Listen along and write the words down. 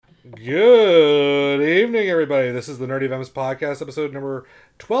Good evening, everybody. This is the Nerdy Venoms Podcast, episode number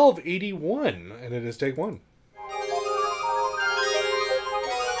 1281, and it is take one.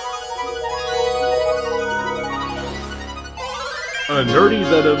 A Nerdy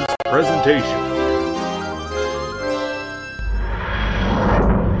Venoms presentation.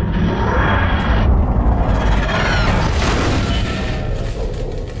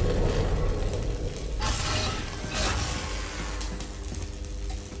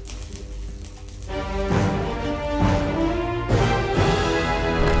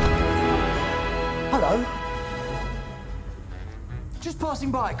 Hello. Just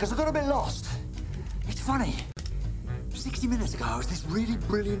passing by because I got a bit lost. It's funny. 60 minutes ago, I was this really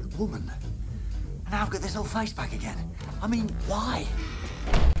brilliant woman. And now I've got this old face back again. I mean, why?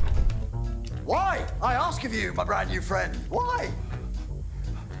 Why? I ask of you, my brand new friend. Why?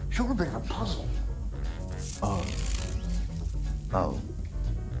 You're a bit of a puzzle. Oh.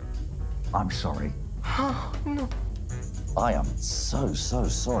 I'm sorry. No. I am so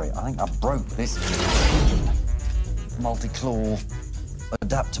sorry. I think I broke this multi-claw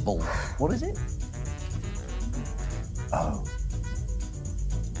adaptable. What is it? Oh.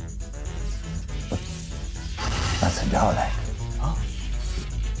 That's a Dalek. Oh.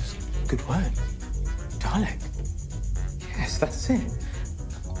 Good word. Dalek. Yes, that's it.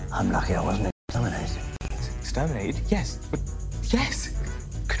 I'm lucky I wasn't exterminated. Exterminated? Yes. But yes.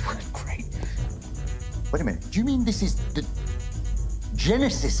 Good word. Great. Wait a minute. Do you mean this is the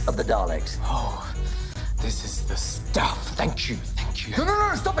genesis of the Daleks? Oh, this is the stuff. Thank you.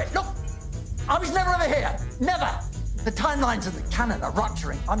 No, stop it. Look. I was never ever here. Never. The timelines of the canon are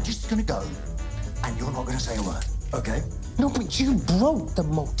rupturing. I'm just gonna go, and you're not gonna say a word, okay? No, but you broke the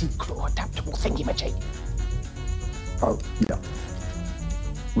multi-claw adaptable thingy-majig. Oh, yeah.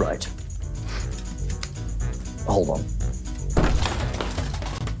 Right. Hold on.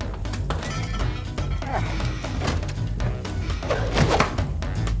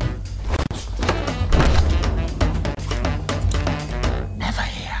 Never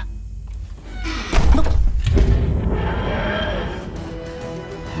here.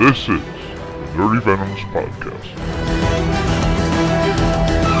 This is the Nerdy Venoms Podcast.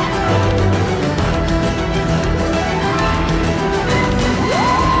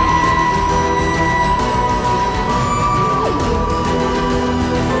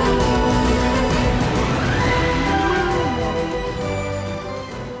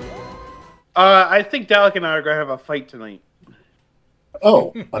 I think Dalek and I are going to have a fight tonight.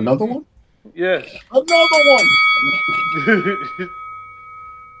 Oh, another one? Yes. Another one!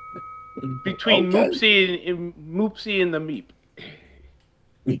 Between Okay. Moopsie and the Meep.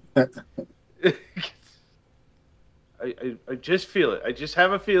 I just feel it. I just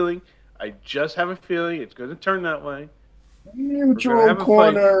have a feeling. It's going to turn that way. Neutral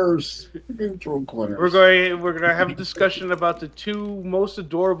corners. Neutral corners. We're going to have a discussion about the two most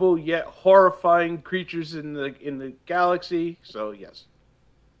adorable yet horrifying creatures in the galaxy. So yes,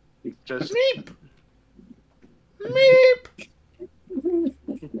 just Meep.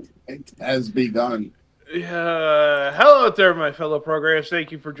 It has begun. Hello out there, my fellow programmers.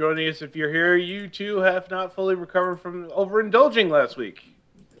 Thank you for joining us. If you're here, you too have not fully recovered from overindulging last week,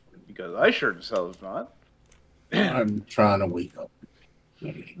 because I sure as hell have not. I'm trying to wake up.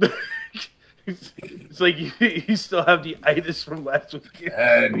 It's like you still have the itis from last week.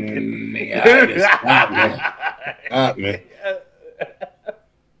 Got me.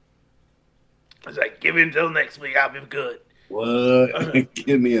 It's like, give me until next week. I'll be good. What?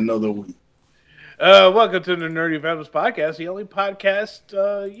 Give me another week. Welcome to the Nerdy Venoms Podcast, the only podcast,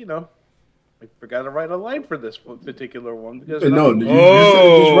 I forgot to write a line for this particular one. Because No, you said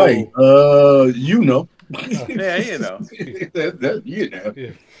it just right. You know. Yeah, you know. You know.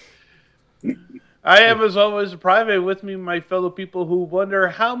 Yeah. I am, as always, a private. With me, my fellow people who wonder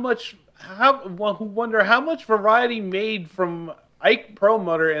how much variety made from Ike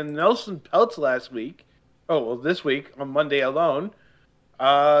Perlmutter and Nelson Peltz last week. Oh, well, this week on Monday alone.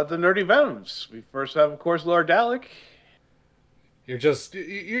 The Nerdy Venoms. We first have, of course, Lord Dalek. You're just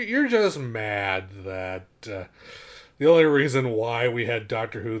mad that the only reason why we had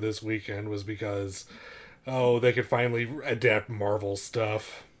Doctor Who this weekend was because, they could finally adapt Marvel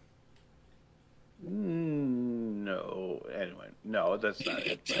stuff. No. Anyway, no, that's not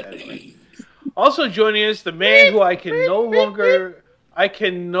it. But anyway. Also joining us, the man who I can no longer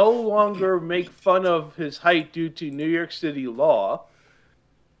make fun of his height due to New York City law.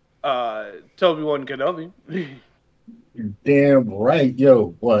 Toby-Wan Kenobi. You're damn right.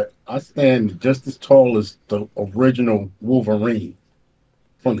 Yo, what? I stand just as tall as the original Wolverine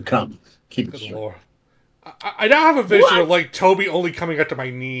from the comics. Keep it Good straight. lord. I now have a vision of like Toby only coming up to my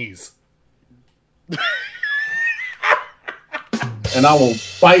knees. And I will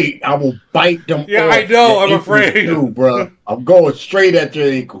bite them. Yeah, off I know. your I'm afraid, too, bro. I'm going straight at your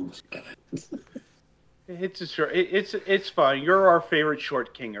ankles. It's fine. You're our favorite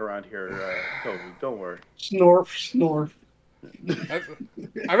short king around here, Toby. Don't worry. Snorf.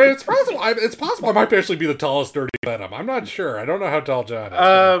 I mean, it's possible. It's possible I might actually be the tallest Nerdy Venom. I'm not sure. I don't know how tall John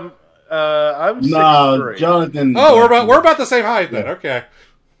is. I'm 6'3". Jonathan. Oh, we're about the same height then. Okay.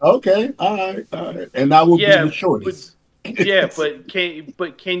 Okay. All right. And I will be the shortest. But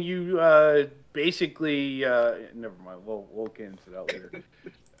can you basically? Never mind. We'll get into that later.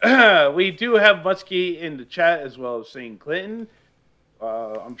 We do have Mutsky in the chat as well as St. Clinton.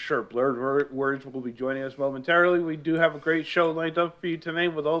 I'm sure Blurred Words will be joining us momentarily. We do have a great show lined up for you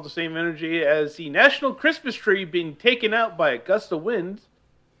tonight with all the same energy as the National Christmas Tree being taken out by a gust of wind.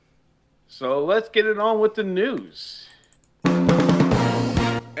 So let's get it on with the news.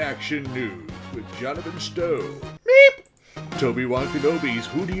 Action News with Jonathan Stowe. Meep! Toby-Wan Kenobi's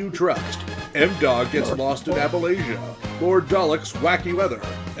Who Do You Trust? M-Dog Gets Lost in Appalachia. Lord Dalek's Wacky Weather.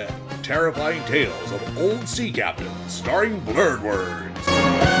 And Terrifying Tales of Old Sea Captains, starring Blurred Words.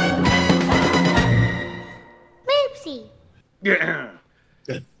 Meepsy. Yeah,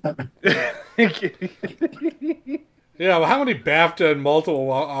 well, how many BAFTA and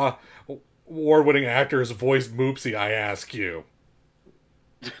multiple award-winning actors voiced Moopsy, I ask you?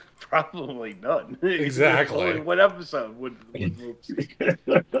 Probably none. Exactly. Only one episode would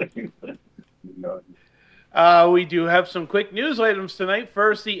Moopsy. None. We do have some quick news items tonight.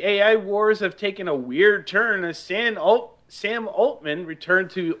 First, the AI wars have taken a weird turn as Sam Altman returned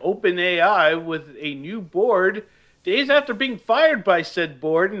to OpenAI with a new board days after being fired by said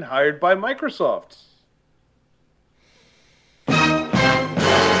board and hired by Microsoft.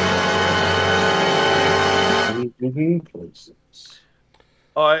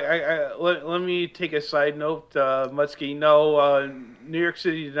 Let me take a side note, Mutsky. No, New York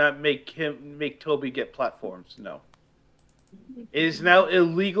City did not make Toby get platforms. No, it is now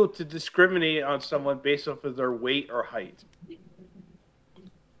illegal to discriminate on someone based off of their weight or height.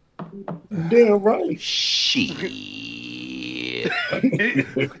 Damn right. Shit.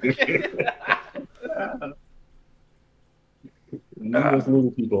 Leave those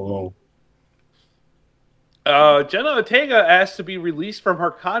little people alone. Jenna Ortega asked to be released from her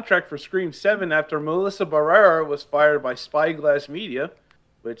contract for Scream 7 after Melissa Barrera was fired by Spyglass Media,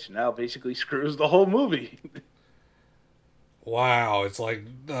 which now basically screws the whole movie. Wow, it's like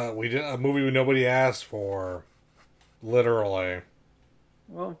we did a movie nobody asked for, literally.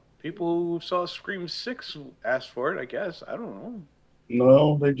 Well, people who saw Scream 6 asked for it, I guess. I don't know.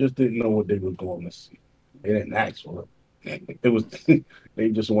 No, they just didn't know what they were going to see. They didn't ask for it. It was they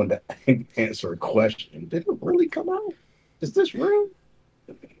just wanted to answer a question. Did it really come out? Is this real?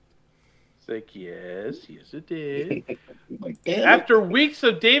 It's like, yes, it did. Like, After weeks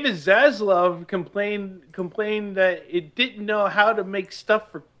of David Zaslav complained that it didn't know how to make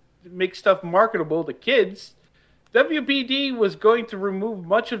stuff marketable to kids, WBD was going to remove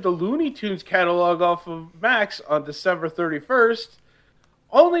much of the Looney Tunes catalog off of Max on December 31st.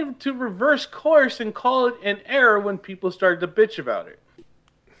 Only to reverse course and call it an error when people started to bitch about it.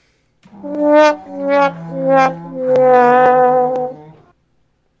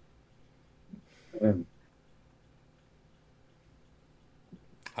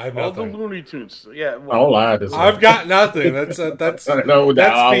 I have All the nothing. Looney Tunes. Yeah. all I had to say. I've got nothing. That's No,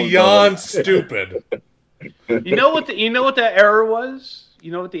 that's beyond stupid. You know what that error was?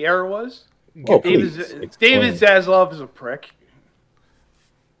 You know what the error was? Oh, David explain. Zaslav is a prick.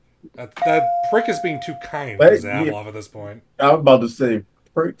 That prick is being too kind But, to Zaslav at this point. I was about to say,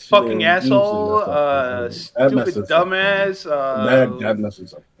 pricks. Fucking asshole, stupid dumbass, that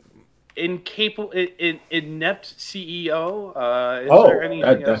messes up. incapable, inept CEO. Is Oh, there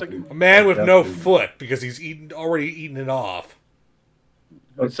anything else? A man with no foot because he's already eaten it off.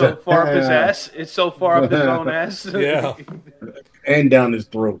 It's so far up his ass. It's so far up his own ass. Yeah. And down his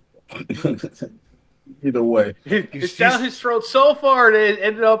throat. Either way. It's down his throat so far that it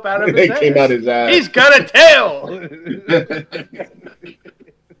ended up out of his It ass. came out his ass. He's got a tail.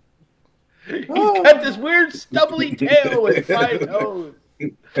 He's got this weird stubbly tail with 5 toes.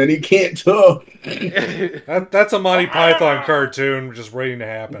 And he can't talk. That's a Monty Python cartoon just waiting to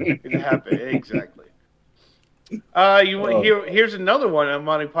happen. It happened, exactly. Here's another one, a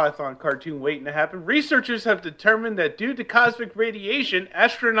Monty Python cartoon waiting to happen. Researchers have determined that due to cosmic radiation,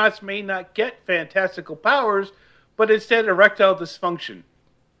 astronauts may not get fantastical powers, but instead erectile dysfunction.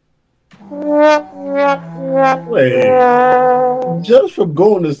 Wait, just from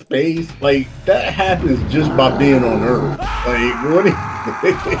going to space, like that happens just by being on Earth. Like, what?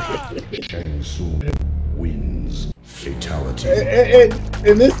 Wins fatality.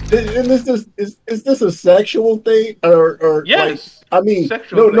 And is this a sexual thing or Yes. Like, I mean,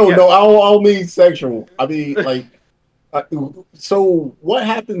 Sexual no. thing, I don't mean sexual. I mean like, so what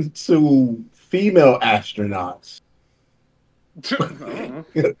happens to female astronauts?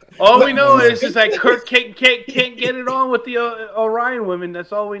 All we know is that Kirk can't get it on with the Orion women.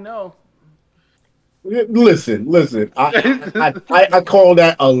 That's all we know. Listen. I call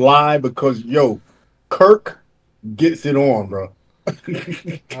that a lie because Kirk gets it on, bro.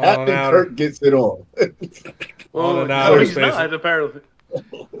 Captain Kirk gets it on. On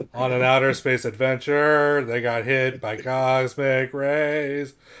an outer space adventure, they got hit by cosmic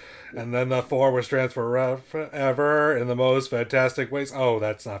rays, and then the four was transferred forever in the most fantastic ways. Oh,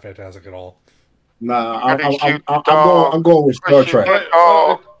 that's not fantastic at all. Nah, I'm going with Star Trek.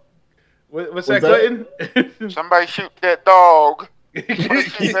 What's that, Clayton? Somebody shoot that dog. Somebody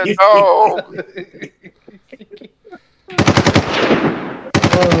shoot that dog.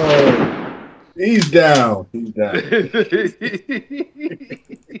 He's down.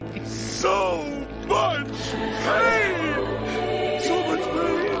 So much pain! So much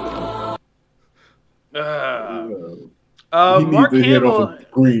pain! Mark Hamill.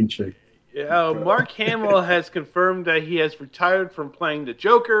 Green chick. Mark Hamill has confirmed that he has retired from playing the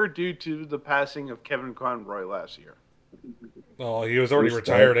Joker due to the passing of Kevin Conroy last year. Well, he was already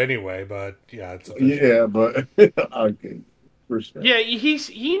retired anyway, but yeah, it's official. Yeah, but okay. Respect. Yeah,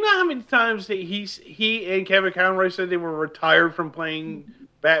 you know how many times that he and Kevin Conroy said they were retired from playing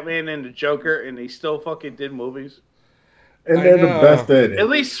Batman and the Joker, and they still fucking did movies. And they're the best at it. At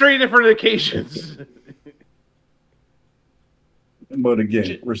least 3 different occasions. But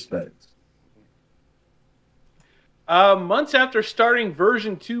again, respect. Months after starting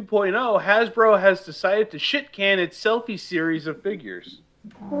version 2.0, Hasbro has decided to shit can its selfie series of figures.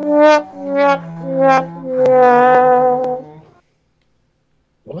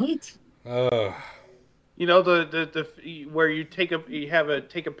 What? You know the where you take a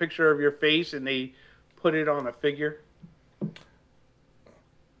picture of your face and they put it on a figure.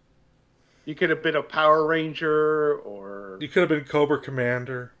 You could have been a Power Ranger, or you could have been Cobra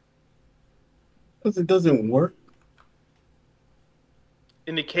Commander. Because it doesn't work.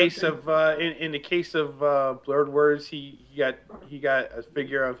 In the case of Blurred Words, he got a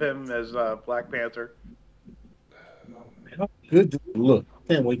figure of him as Black Panther. Good look.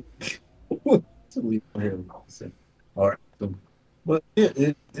 Can't wait to leave here. All right, but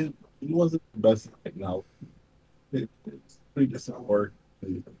it wasn't the best technology. It's pretty decent work.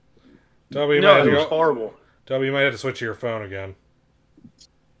 Toby, it was horrible. Toby, you might have to switch to your phone again.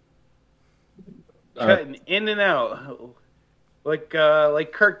 Cutting in and out, like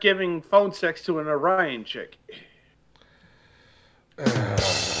Kirk giving phone sex to an Orion chick.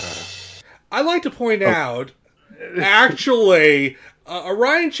 I'd like to point out, actually,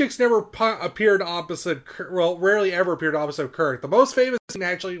 Orion chicks never appeared opposite. Rarely ever appeared opposite Kirk. The most famous scene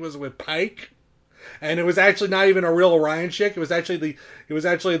actually was with Pike. And it was actually not even a real Orion chick. It was actually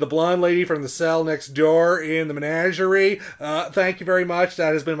the blonde lady from the cell next door in the menagerie. Thank you very much.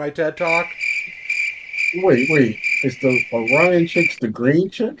 That has been my TED Talk. Wait. Is the Orion chicks the green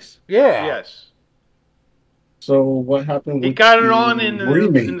chicks? Yeah. Yes. So what happened? He got it on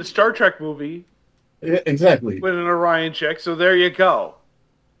in the Star Trek movie. Yeah, exactly. With an Orion chick. So there you go.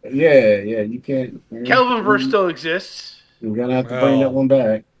 Yeah. You can't. Kelvinverse still exists. We're gonna have to bring that one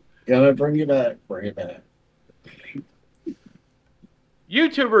back. Gotta bring it back.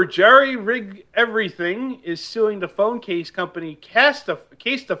 YouTuber Jerry Rig Everything is suing the phone case company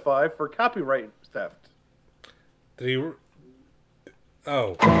Casetify for copyright theft. Did he?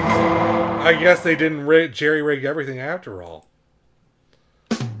 Oh, I guess they didn't jerry rig everything after all.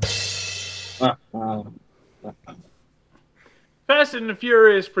 Fast and the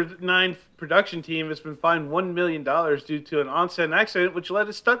Furious 9 production team has been fined $1 million due to an on-set accident which led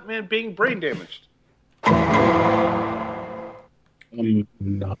to stuntman being brain damaged. I'm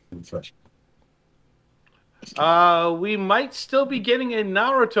not impressed. We might still be getting a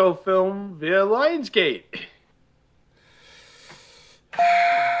Naruto film via Lionsgate.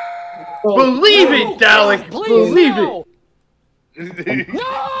 Believe it, Dalek! Believe it!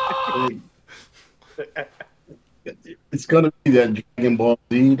 No! It's gonna be that Dragon Ball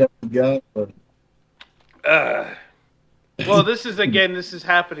Z that we got. But... well, this is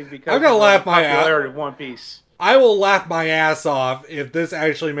happening because I'm gonna laugh my popularity of One Piece. I will laugh my ass off if this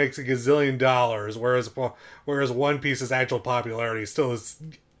actually makes $1 gazillion, whereas One Piece's actual popularity still is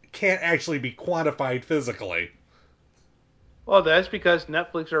can't actually be quantified physically. Well, that's because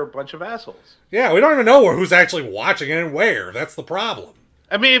Netflix are a bunch of assholes. Yeah, we don't even know who's actually watching it and where. That's the problem.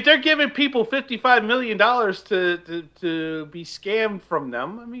 I mean, if they're giving people $55 million to be scammed from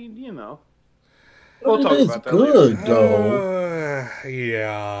them, I mean, you know. We'll talk about that good, later. though.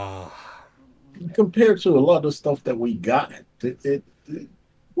 Yeah. Compared to a lot of stuff that we got,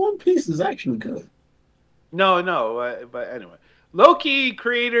 One Piece is actually good. No, but anyway. Loki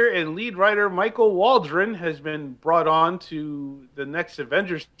creator and lead writer Michael Waldron has been brought on to the next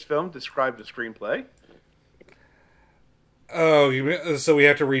Avengers film to describe the screenplay. Oh, so we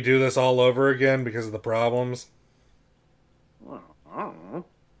have to redo this all over again because of the problems? Well, I don't know.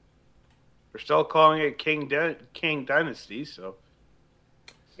 We're still calling it King Dynasty, so.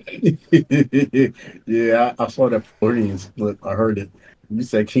 Yeah, I saw that Freudian slip. I heard it. You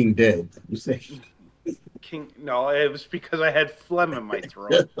said King Dead. You said King. No, it was because I had phlegm in my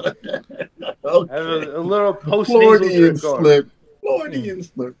throat. okay. I have a little post-nasal Freudian drip going. slip. Freudian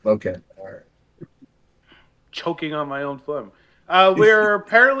slip. Okay, all right. Choking on my own phlegm. We're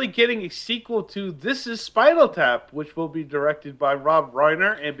apparently getting a sequel to This Is Spinal Tap, which will be directed by Rob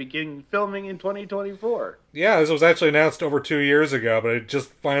Reiner and begin filming in 2024. Yeah, this was actually announced over 2 years ago, but it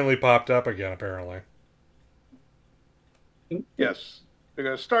just finally popped up again, apparently. Yes. They're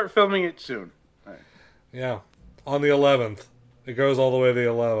going to start filming it soon. All right. Yeah, on the 11th. It goes all the way to the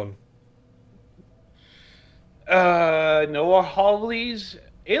 11th. Noah Hawley's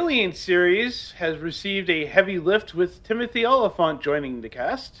Alien series has received a heavy lift with Timothy Olyphant joining the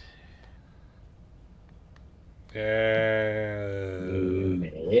cast. Yes.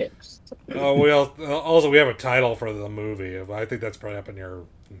 Oh, we have a title for the movie. I think that's probably up in your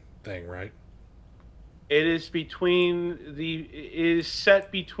thing, right? It is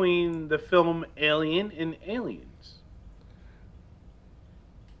set between the film Alien and Aliens.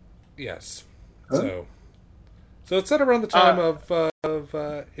 Yes. Huh? So it's set around the time of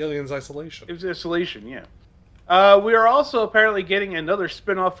Aliens Isolation. It was Isolation, yeah. We are also apparently getting another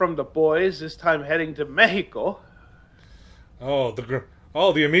spin-off from The Boys, this time heading to Mexico. Oh, the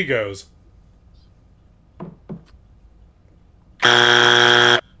Amigos.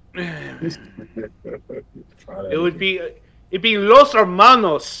 It'd be Los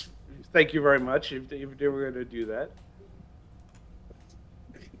Hermanos. Thank you very much if they were going to do that.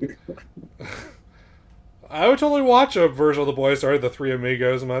 I would totally watch a version of The Boys starring the Three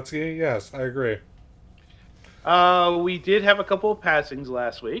Amigos, Mutski. Yes, I agree. We did have a couple of passings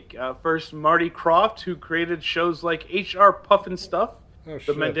last week. First, Marty Krofft, who created shows like HR Puffin Stuff,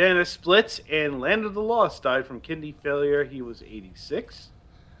 The Mandana Splits, and Land of the Lost, died from kidney failure. He was 86.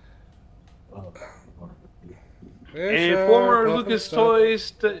 And former Lucas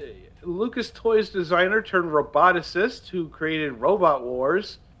Toys designer turned roboticist who created Robot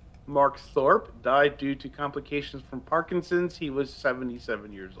Wars, Mark Thorpe, died due to complications from Parkinson's. He was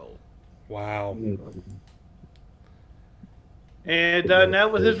 77 years old. Wow. And now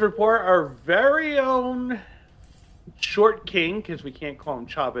with his report, our very own Short King, because we can't call him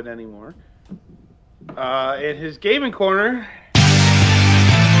Chobbit anymore, in his gaming corner.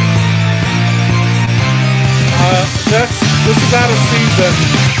 This is out of season.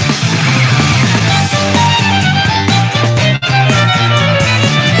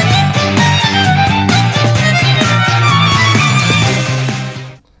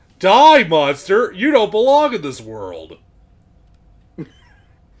 Die, monster! You don't belong in this world.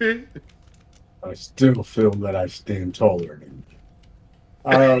 I still feel that I stand taller than you.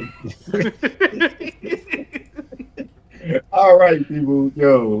 All right, people.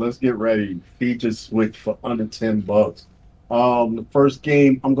 Yo, let's get ready. Feature switch for under $10. The first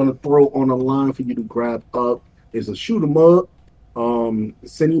game I'm gonna throw on the line for you to grab up is a shoot 'em up.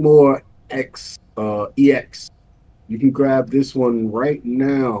 Cinemore X EX. You can grab this one right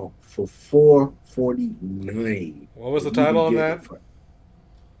now for $4.49. What was the title on that?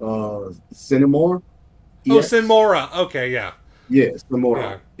 Cinemore. Oh, Cinemora. Okay, yeah. Yes,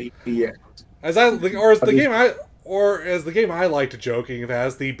 Cinemora. Yeah. As the game I like to joking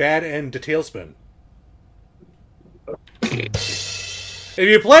as the bad end to Tailspin. If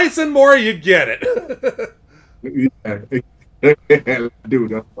you play Cinemora, you get it. Dude,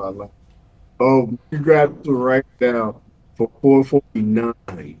 that's what I like. You grab it right now for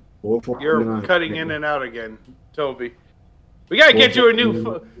 $4.49. You're cutting in and out again, Toby. We gotta get you a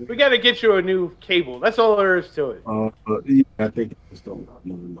new. We gotta get you a new cable. That's all there is to it. Yeah, I think it's still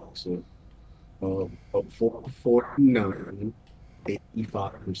not. So, $4.49,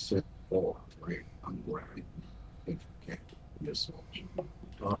 85% off. Right, I'm right. This one.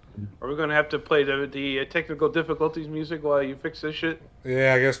 Are we going to have to play the technical difficulties music while you fix this shit?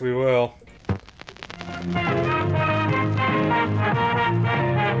 Yeah, I guess we will.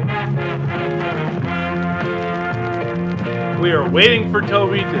 We are waiting for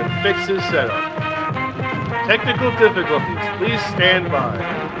Toby to fix his setup. Technical difficulties. Please stand by.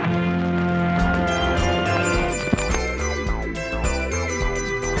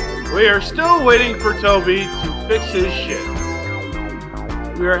 We are still waiting for Toby to fix his shit.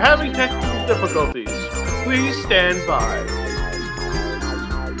 We are having technical difficulties. Please stand by.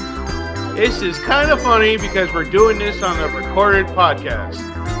 This is kind of funny because we're doing this on a recorded podcast.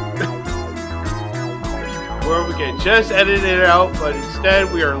 Where we can just edit it out, but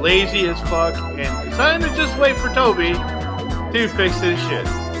instead we are lazy as fuck and decided to just wait for Toby to fix his shit.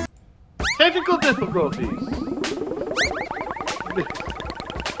 Technical difficulties.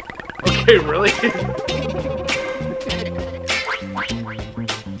 Okay, really?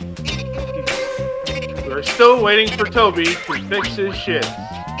 We're still waiting for Toby to fix his shit.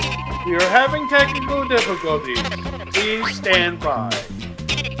 We are having technical difficulties. Please stand by.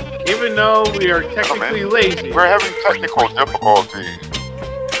 Even though we are technically lazy. We're having technical difficulties.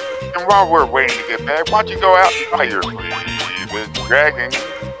 And while we're waiting to get back, why don't you go out and buy your favorite dragon?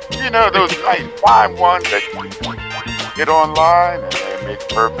 You know, those nice fine ones that you get online and they make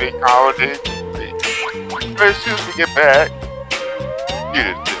perfect holidays. But as soon as we get back, you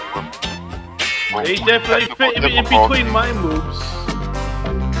just get them. They definitely fit in between my moves.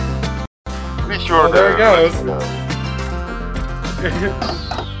 Be sure there it goes.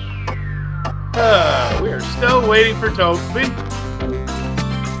 We are still waiting for Toby.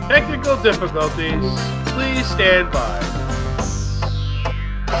 Technical difficulties. Please stand by.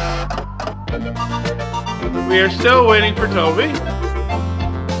 We are still waiting for Toby.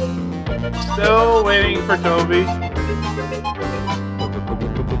 Still waiting for Toby.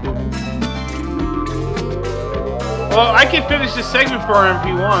 Well, I can finish this segment for him if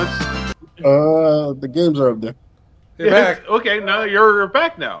he wants. The games are up there. You're back. Okay, now you're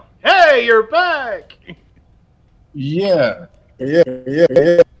back now. Hey, you're back. Yeah.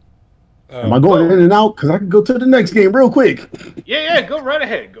 Am I going in and out? Because I can go to the next game real quick. Yeah, go right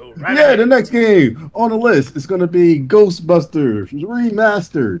ahead. Go right ahead. The next game on the list is going to be Ghostbusters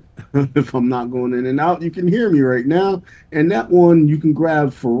Remastered. If I'm not going in and out, you can hear me right now. And that one you can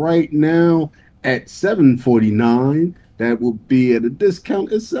grab for right now at $7.49. That will be at a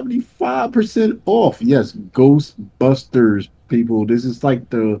discount at 75% off. Yes, Ghostbusters, people. This is like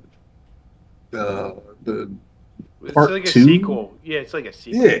the It's part like a 2? sequel. Yeah, it's like a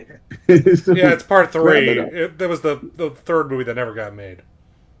sequel. Yeah. Yeah, it's part 3. Wrap it up. That was the third movie that never got made.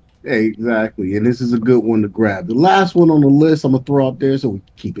 Exactly, and this is a good one to grab. The last one on the list I'm going to throw out there so we can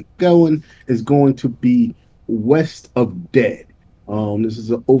keep it going is going to be West of Dead. This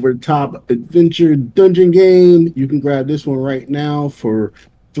is an over-the-top adventure dungeon game. You can grab this one right now for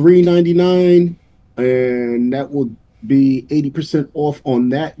 $3.99, and that will be 80% off on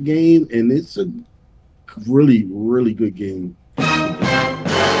that game, and it's a really, really good game. And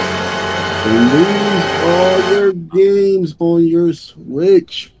these are your games on your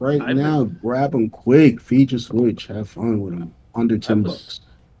Switch right now. Grab them quick. Feed your Switch. Have fun with them. Under $10.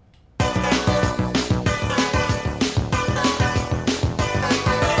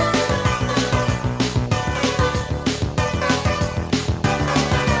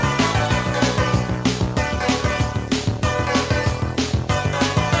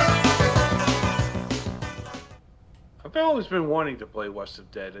 I've always been wanting to play West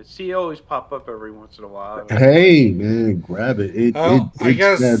of Dead. I see it always pop up every once in a while. Hey, man, grab it. I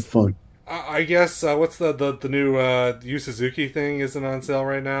guess that fun. I guess what's the new Yu Suzuki thing isn't on sale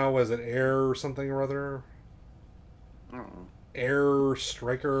right now? Was it Air or something or other? Air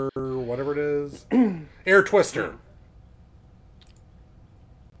Striker, whatever it is. Air Twister.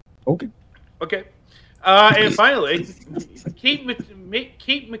 Okay. And finally, Kate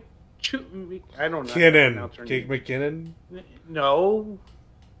I don't know. Kate McKinnon? No.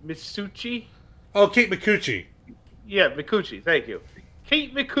 Mitsuchi? Oh, Kate Micucci. Yeah, Micucci. Thank you.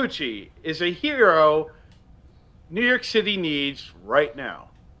 Kate Micucci is a hero New York City needs right now.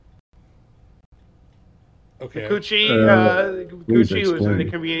 Okay. Micucci, who is a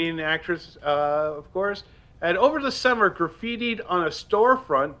comedian and actress, of course, had over the summer graffitied on a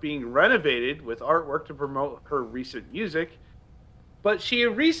storefront being renovated with artwork to promote her recent music. But she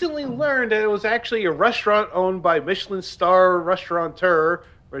had recently learned that it was actually a restaurant owned by Michelin star restaurateur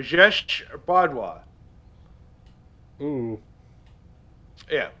Rajesh Bhardwaj. Ooh.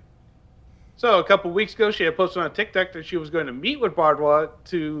 Yeah. So a couple weeks ago, she had posted on TikTok that she was going to meet with Bhardwaj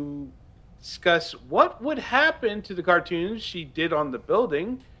to discuss what would happen to the cartoons she did on the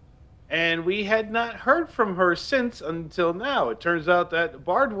building. And we had not heard from her since until now. It turns out that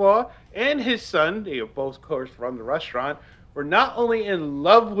Bardwa and his son, they both, of course, run the restaurant, were not only in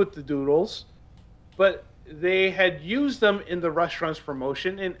love with the doodles, but they had used them in the restaurant's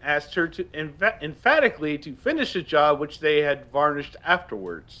promotion and asked her to emphatically to finish the job, which they had varnished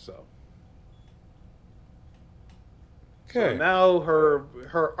afterwards. So now her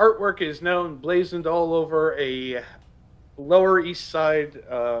artwork is now emblazoned all over a Lower East Side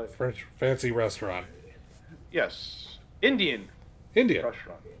French fancy restaurant. Yes, Indian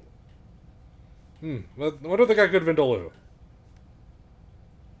restaurant. What do they got good vindaloo?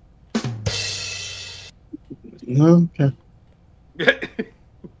 No, okay.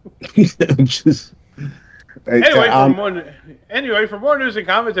 Anyway, for more news and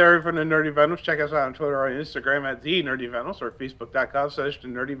commentary from the Nerdy Venoms, check us out on Twitter or Instagram at the Nerdy Venoms or Facebook.com/the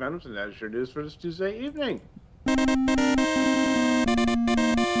Nerdy Venoms, and that is your news for this Tuesday evening.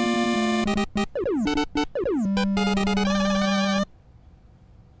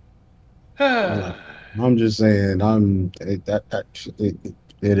 I'm just saying,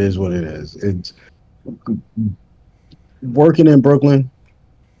 it is what it is. It's working in Brooklyn,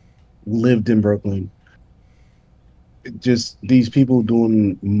 lived in Brooklyn. Just these people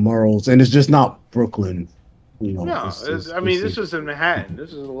doing murals, and it's just not Brooklyn. You know, no, this is in Manhattan.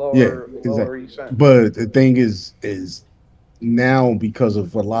 This is the lower East Side. But the thing is now, because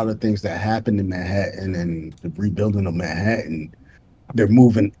of a lot of things that happened in Manhattan and the rebuilding of Manhattan, they're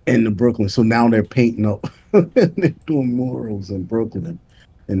moving into Brooklyn. So now they're painting up, they're doing murals in Brooklyn,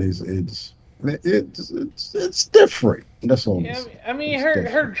 and it's different. That's all. Yeah, I mean,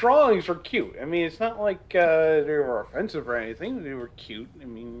 her drawings were cute. I mean, it's not like they were offensive or anything. They were cute. I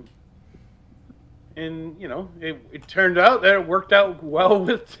mean. And it turned out that it worked out well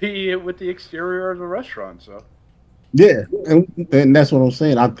with the exterior of the restaurant. So yeah, and that's what I'm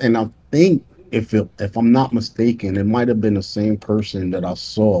saying. I think if I'm not mistaken, it might have been the same person that I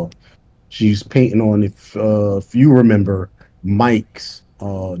saw. She's painting on if you remember Mike's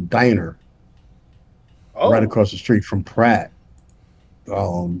diner, right across the street from Pratt.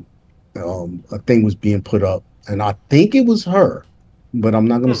 A thing was being put up, and I think it was her. But I'm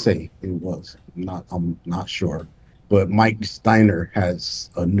not going to say it was. I'm not sure. But Mike's Diner has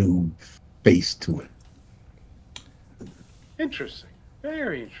a new face to it. Interesting.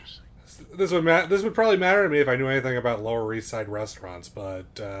 Very interesting. This would probably matter to me if I knew anything about Lower East Side restaurants, but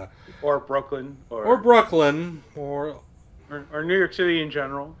or Brooklyn, or Brooklyn, or New York City in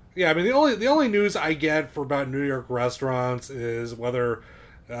general. Yeah, I mean the only news I get about New York restaurants is whether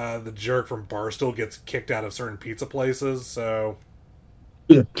the jerk from Barstool gets kicked out of certain pizza places. So.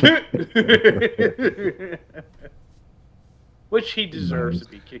 Which he deserves to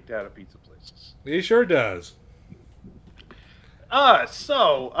be kicked out of pizza places. He sure does.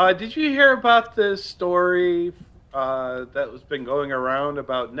 Did you hear about this story that was been going around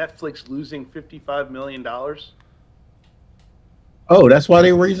about Netflix losing $55 million? Oh, that's why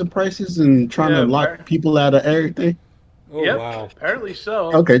they're raising prices and trying to lock people out of everything? Oh, yep, wow. Apparently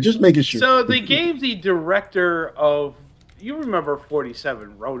so. Okay, just making sure. So they gave the director of... You remember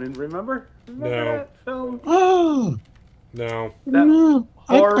 47 Ronin, remember? That film? Oh. No. That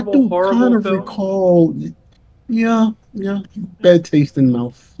horrible kind of film? Recall. Yeah. Bad taste in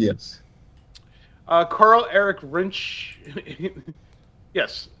mouth, yes. Carl Eric Rinch.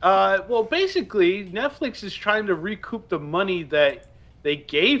 Yes. Well, basically, Netflix is trying to recoup the money that they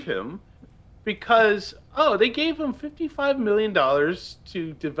gave him because, they gave him $55 million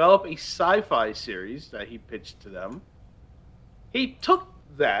to develop a sci-fi series that he pitched to them. He took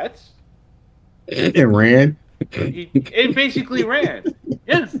that. It ran. It basically ran.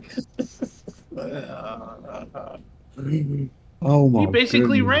 Yeah. Oh my! He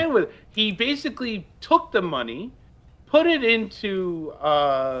basically goodness. ran with it. He basically took the money, put it into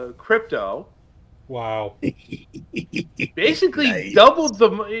crypto. Wow. Basically Nice. doubled the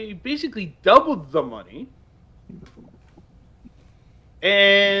money.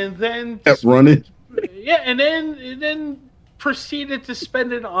 And then Kept running. Yeah, and then proceeded to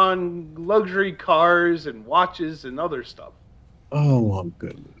spend it on luxury cars and watches and other stuff. Oh my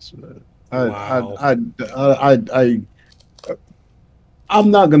goodness, man! Wow.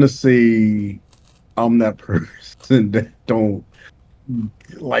 I'm not gonna say I'm that person that don't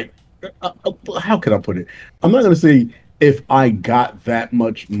like. How can I put it? I'm not gonna say if I got that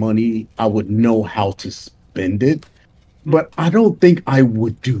much money, I would know how to spend it, but I don't think I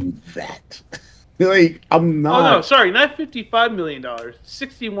would do that. Like, I'm not. Oh no, sorry, not $55 million,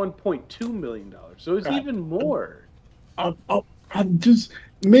 $61.2 million. So it's even more.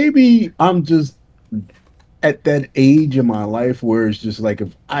 maybe I'm just at that age in my life where it's just like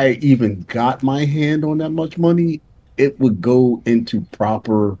if I even got my hand on that much money, it would go into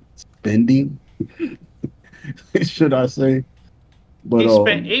proper spending. Should I say? But he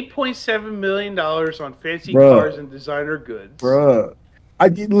spent $8.7 million on fancy bruh, cars and designer goods. Bruh,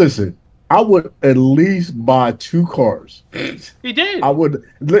 listen. I would at least buy 2 cars. He did. I would.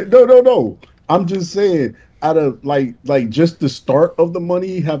 No. I'm just saying. Out of like just the start of the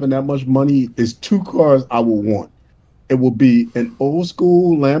money, having that much money is 2 cars I would want. It will be an old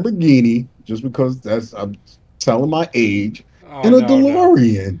school Lamborghini, just because I'm telling my age, and a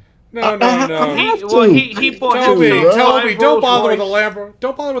DeLorean. No. He bought Toby, don't bother with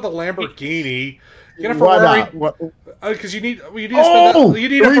a Lamborghini. Get a Ferrari. Because you need a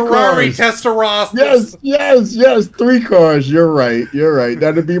Ferrari Testarossa. Yes. 3 cars. You're right.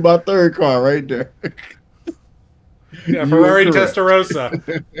 That'd be my 3rd car right there. Yeah, Ferrari Testarossa.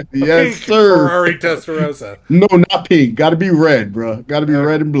 Yes, pink sir. Ferrari Testarossa. No, not pink. Got to be red, bro. Got to be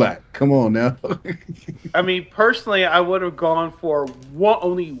red and black. Come on now. I mean, personally, I would have gone for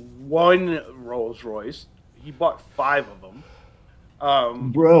only one Rolls Royce. He bought 5 of them.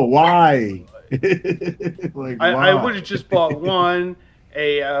 Bro, why? I would have just bought one,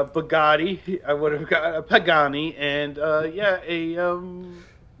 a Bugatti. I would have got a Pagani, and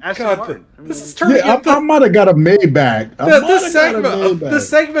Aston Martin. This is turning. I might have got a Maybach. This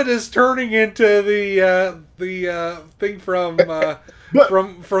segment is turning into the thing from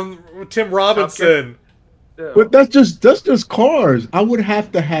Tim Robinson. But that's just cars. I would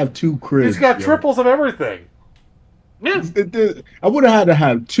have to have 2 cribs. He's got triples of everything. Yeah. I would have had to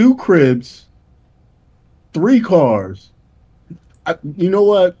have 2 cribs, 3 cars. You know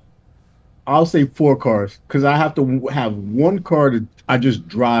what? I'll say 4 cars because I have to have 1 car that I just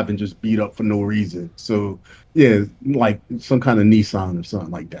drive and just beat up for no reason. So yeah, like some kind of Nissan or something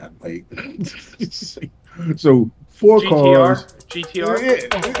like that. Like so 4 cars. GTR. Yeah.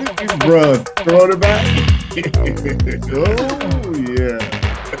 Bruh, throw it back. Oh yeah.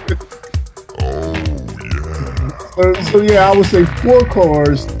 So yeah, I would say 4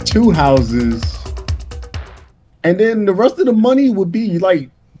 cars, 2 houses, and then the rest of the money would be like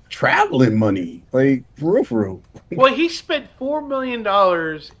traveling money, like for real. Well, he spent $4 million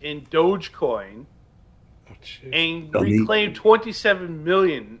in Dogecoin and reclaimed $27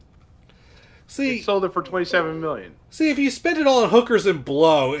 million. See, he sold it for $27 million. See, if you spent it all on hookers and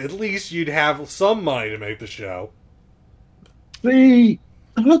blow, at least you'd have some money to make the show. See,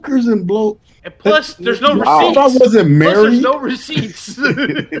 hookers and blow. And plus, there's no receipts. If I wasn't married, plus, there's no receipts.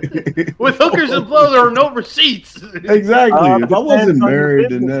 With hookers and blow, there are no receipts. Exactly. If I wasn't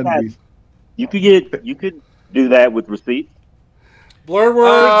married, then that'd be. You could do that with receipts. Blurred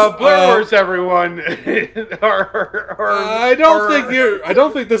words. Blurred words, everyone. I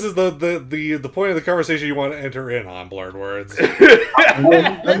don't think this is the point of the conversation you want to enter in on blurred words.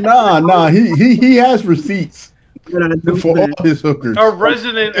 Nah. He has receipts for all his hookers. Our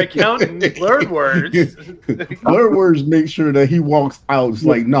resident accountant, blurred words. Blurred words make sure that he walks out. It's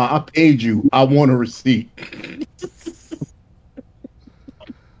like, nah, I paid you. I want a receipt.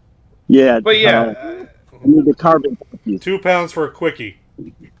 Yeah, but yeah. I need the carbon copies. £2 for a quickie.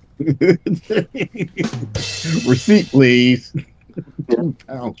 Receipt, please.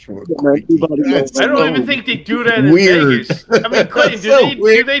 £2 for a quickie. I don't even think they do that in Vegas. I mean, Clayton,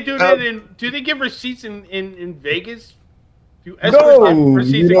 do they do that do they give receipts in Vegas? No,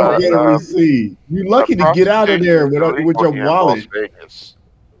 you don't get a receipt. You're lucky to get out of there with your wallet.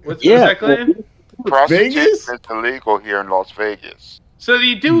 What's that, Clayton? Prostitution is illegal here in Las Vegas. So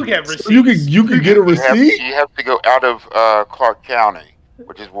you do get receipts. So you can get a receipt? You have to go out of Clark County,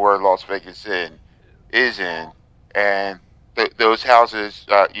 which is where Las Vegas is in, and those houses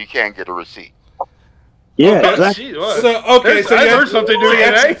you can get a receipt. Yeah, exactly. I learned something new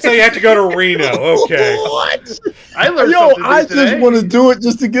today. So you have to go to Reno. Okay. What? I learned something new I just today. want to do it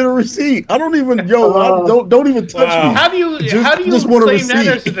just to get a receipt. I don't even don't even touch me. How do you just want a claim that receipt.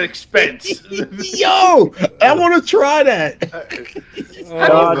 as an expense? Yo, I want to try that. How do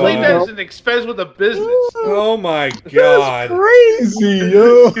you claim that as an expense with a business? Oh my god. That's crazy,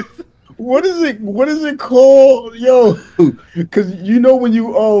 yo. What is it called? Yo, because you know when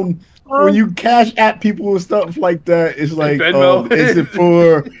you cash at people and stuff like that, it's like, is it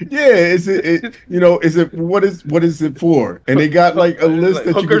for? Yeah, is it what is it for? And they got like a list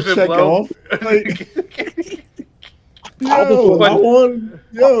that you can check off. Like, I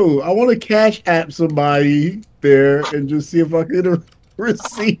want to cash app somebody there and just see if I can get a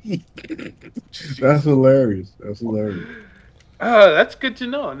receipt. That's hilarious. That's good to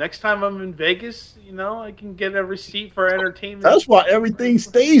know. Next time I'm in Vegas, I can get a receipt for entertainment. That's why everything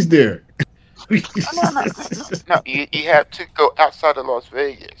stays there. No, you have to go outside of Las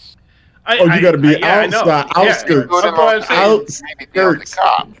Vegas. You got to be outside, outskirts. Outskirts.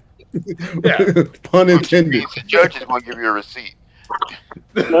 Yeah. Pun intended. The judges will give you a receipt.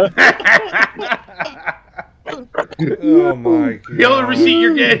 Oh my god! The only receipt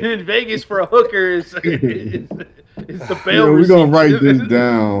you're getting in Vegas for a hooker is the bail We're receipt. gonna write this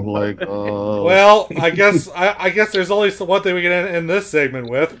down. Well, I guess there's only one thing we can end this segment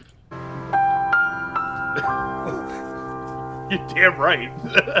with. You're damn right.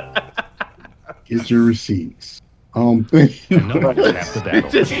 Get your receipts. Half the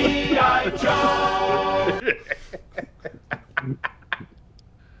battle.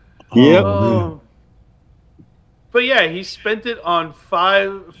 Yep. But yeah, he spent it on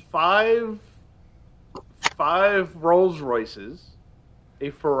five Rolls Royces,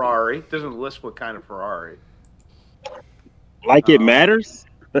 a Ferrari. Doesn't list what kind of Ferrari. Like it matters?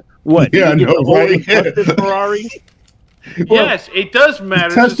 What? Yeah, I know, right? Ferrari? Yes, it does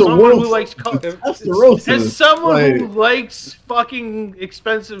matter to someone who likes cars. As someone who likes fucking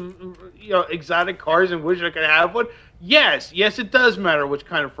expensive, exotic cars and wish I could have one. Yes, it does matter which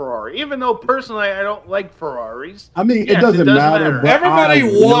kind of Ferrari. Even though personally I don't like Ferraris. I mean, it doesn't matter. Everybody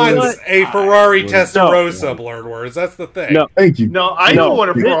wants a Ferrari Testarossa, blurred words. That's the thing. No, thank you. No, I don't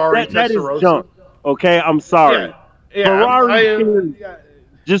want a Ferrari Testarossa. That is junk. Okay, I'm sorry. Yeah, Ferrari,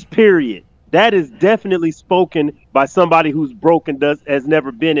 just period. That is definitely spoken by somebody who's broken, has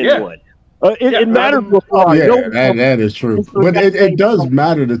never been in one. It matters what Ferrari. That is true. But it does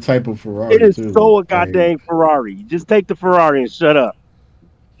matter the type of Ferrari. It is so a goddamn Ferrari. Just take the Ferrari and shut up.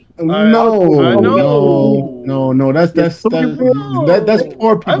 No. That's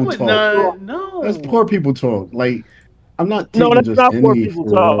poor people talk. No, that's poor people talk. Like, I'm not taking that's just not poor people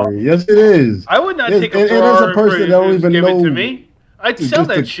Ferrari. talk. Yes, it is. I would not take a Ferrari. It is a person that don't even give know. It to me. I'd sell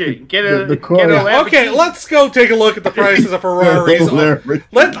that shit. Get a Okay, let's go take a look at the prices of Ferraris.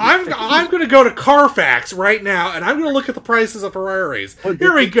 I'm going to go to Carfax right now, and I'm going to look at the prices of Ferraris.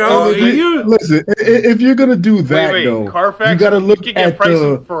 Here we go. Listen, if you're going to do that, though, Carfax, you got to look at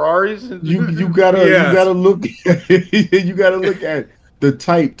the Ferraris. You got to look. You got to look at the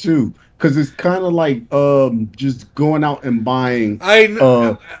type too. Because it's kind of like just going out and buying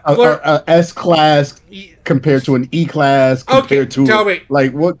a S-Class compared to an E-Class compared to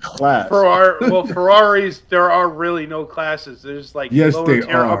like what class? Ferraris, there are really no classes. There's like lower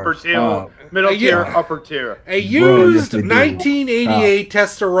tier, upper tier, middle tier, upper tier. A used 1988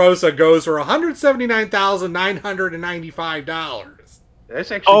 Testarossa goes for $179,995.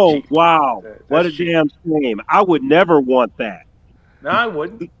 That's actually cheap. Wow. What a damn shame. I would never want that. No, I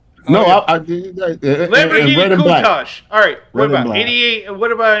wouldn't. No, Lamborghini Countach. All right, what about 88?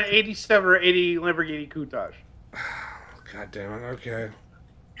 What about an 87 or 80 Lamborghini Countach? God damn it! Okay,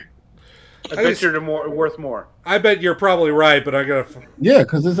 I bet you're worth more. I bet you're probably right, but I gotta. Yeah,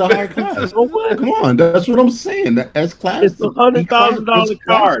 because it's a high class. Come on, that's what I'm saying. The S class. It's $100,000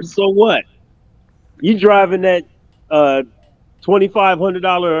 car. So what? You driving that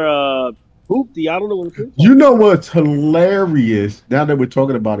 $2,500 hoopty? I don't know what it is. You know what's hilarious? Now that we're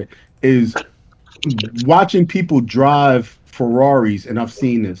talking about it, is watching people drive Ferraris, and I've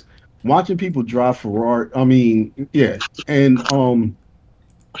seen this. Watching people drive Ferrari. I mean, yeah, and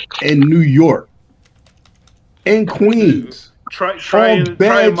in New York, in Queens, try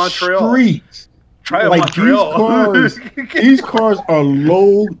Montreal. Streets. Try Montreal. These cars are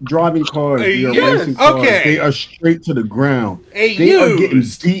low driving cars. They are racing cars. Okay. They are straight to the ground. They are getting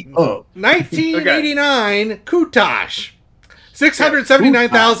beat up. 1989 Countach,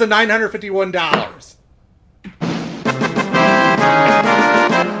 $679,951.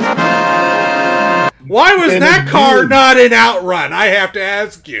 Why was that car not in Outrun? I have to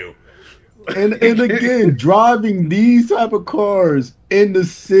ask you. And again, driving these type of cars in the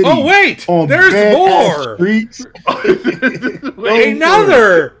city. Oh wait, there's more. Streets.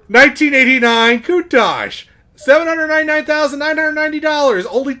 Another 1989 Countach, $799,990.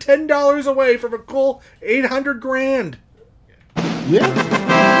 Only $10 away from a cool $800,000. Yeah.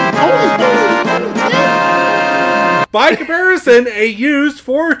 By comparison, a used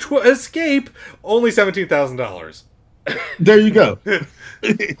Ford Escape, only $17,000. There you go.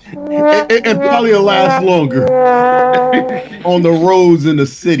 and probably will last longer on the roads in the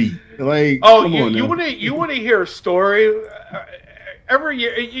city. Like, you want to hear a story? Every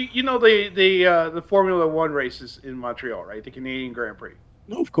year, you know the Formula One races in Montreal, right? The Canadian Grand Prix.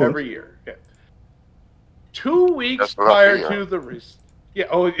 Of course. Every year. Yeah. 2 weeks prior to the race. Yeah.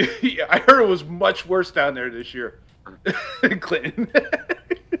 Oh, yeah. I heard it was much worse down there this year. Clinton.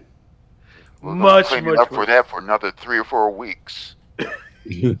 We're Much cleaning up for more. that for another 3 or 4 weeks.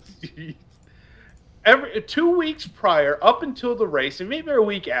 Every 2 weeks prior, up until the race, and maybe a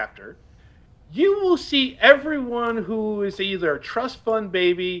week after, you will see everyone who is either a trust fund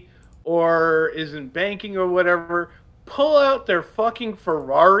baby or is in banking or whatever pull out their fucking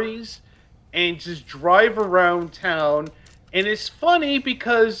Ferraris and just drive around town. And it's funny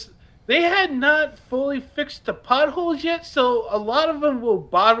because they had not fully fixed the potholes yet, so a lot of them will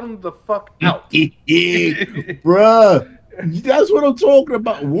bottom the fuck out. Bruh, that's what I'm talking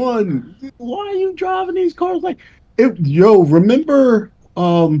about. One, why are you driving these cars like? Remember?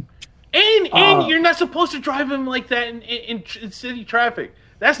 And you're not supposed to drive them like that in city traffic.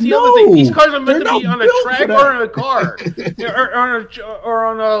 That's the other thing. These cars are meant to be on a track or in a car or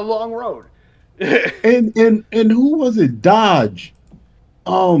on a long road. and who was it? Dodge.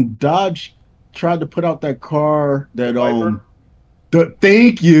 Dodge tried to put out that car that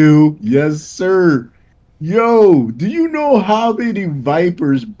thank you. Yes, sir. Yo, do you know how many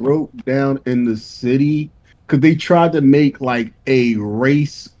Vipers broke down in the city? Because they tried to make like a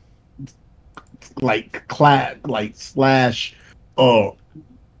race slash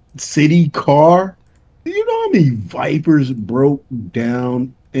city car. Do you know how many Vipers broke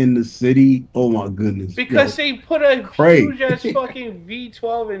down in the city? Oh my goodness. Because they put a huge ass fucking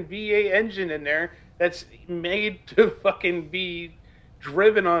V12 and V8 engine in there that's made to fucking be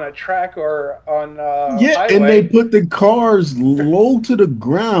driven on a track or on a highway. And they put the cars low to the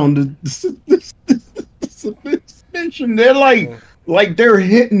ground. The suspension, they're like they're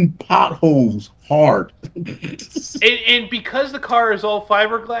hitting potholes hard. and because the car is all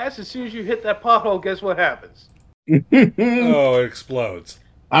fiberglass, as soon as you hit that pothole, guess what happens? It explodes.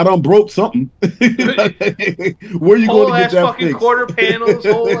 I done broke something. Where you going to get that fucking fixed? quarter panels,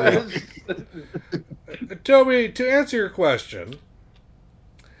 whole ass. Toby, to answer your question,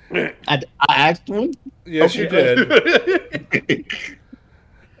 I asked one. Yes, you did.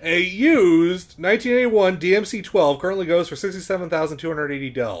 A used 1981 DMC-12 currently goes for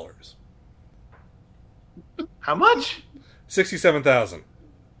 $67,280. How much? $67,000.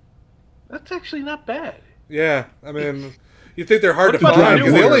 That's actually not bad. Yeah, I mean, you think they're hard What to about the find new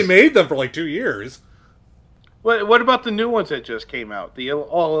because they ones? only made them for like 2 years. What about the new ones that just came out? The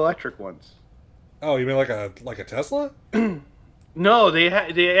all electric ones? Oh, you mean like a Tesla? No, they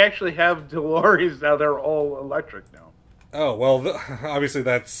actually have DeLoreans now. They're all electric now. Oh well, obviously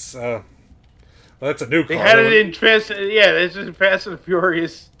that's a new car. They had it in Fast and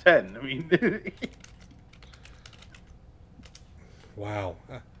Furious 10. I mean, wow.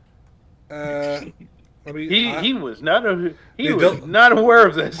 He was not aware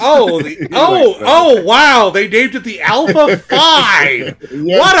of this. Oh wow! They named it the Alpha 5.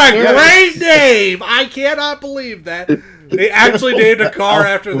 What a great name! I cannot believe that they actually named a car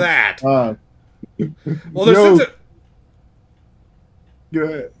after that. Well, there's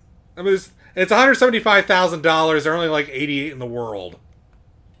good. I mean, it's $175,000. There are only like 88 in the world.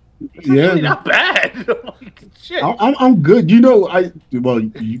 It's actually not bad. Shit. I'm good. You know, you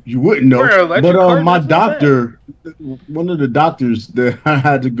wouldn't know, but my doctor, one of the doctors that I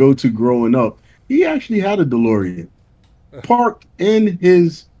had to go to growing up, he actually had a DeLorean parked in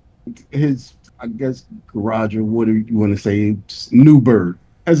his I guess garage, or what do you want to say, Newburgh.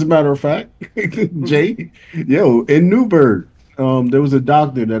 As a matter of fact, Jay, in Newburgh, there was a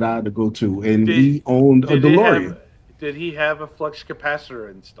doctor that I had to go to, and he owned a DeLorean. Did he have a flux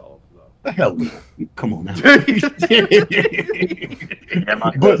capacitor installed, though? The hell no. Come on now.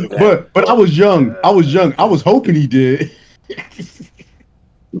 but I was young. I was hoping he did.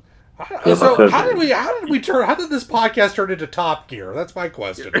 So how did this podcast turn into Top Gear? That's my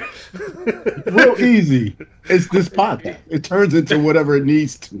question. Real easy. It's this podcast. It turns into whatever it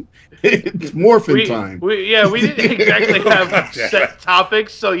needs to. It's morphin' time. We didn't exactly have set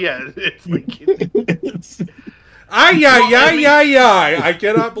topics, so it's like... I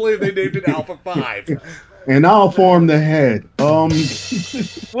cannot believe they named it Alpha 5. And I'll form the head. Well,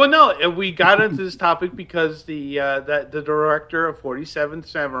 no, we got into this topic because the director of 47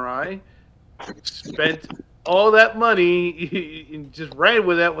 Samurai spent all that money and just ran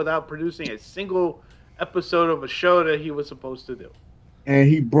with it without producing a single episode of a show that he was supposed to do. And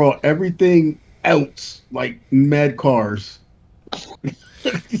he brought everything else, like mad cars.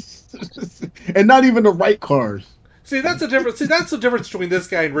 And not even the right cars. See, that's the difference. That's the difference between this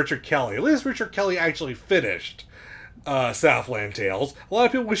guy and Richard Kelly. At least Richard Kelly actually finished Southland Tales. A lot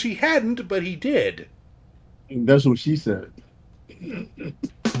of people wish he hadn't, but he did. And that's what she said.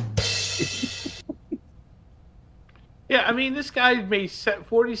 Yeah, I mean, this guy made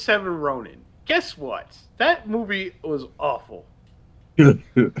 47 Ronin. guess what? That movie was awful. I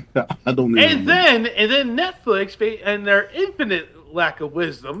don't even And then Netflix, and their infinite lack of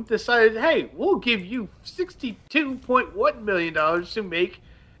wisdom, decided, hey, we'll give you $62.1 million to make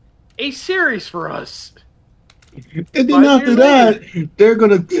a series for us. And then after that, they're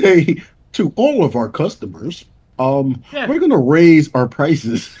going to say to all of our customers, we're going to raise our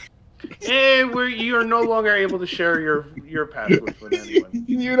prices. And you are no longer able to share your password with anyone.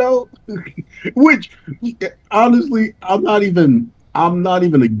 You know, which honestly, I'm not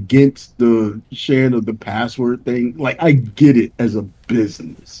even against the sharing of the password thing. Like, I get it as a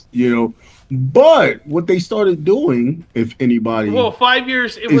business, you know. But what they started doing, if anybody, 5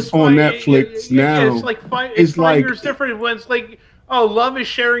 years it is was on Netflix now. It's like five years different. When it's like, oh, love is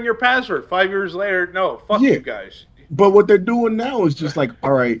sharing your password. 5 years later, no, fuck you guys. But what they're doing now is just like,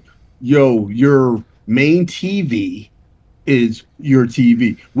 all right, yo, your main TV is your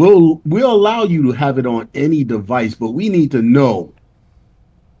TV. We'll allow you to have it on any device, but we need to know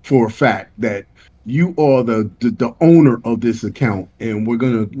for a fact that you are the owner of this account, and we're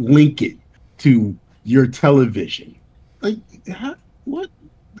gonna link it to your television. Like, what?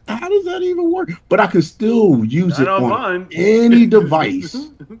 How does that even work? But I can still use it on any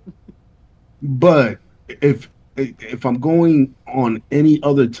device. But if I'm going on any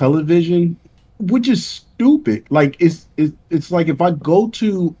other television, which is stupid. Like, it's like if I go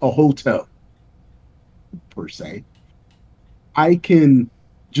to a hotel, per se, I can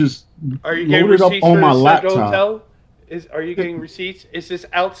just load it up on my laptop. Hotel? Are you getting receipts? Is this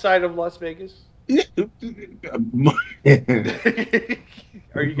outside of Las Vegas? Yeah.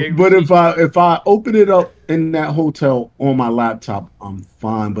 Are you getting But receipts? if I open it up in that hotel on my laptop, I'm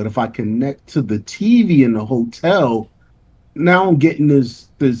fine. But if I connect to the TV in the hotel, now I'm getting this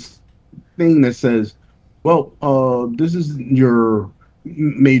thing that says, well, this is your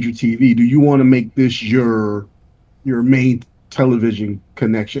major TV. Do you want to make this your main television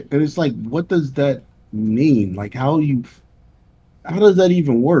connection? And it's like, what does that mean? Like, how does that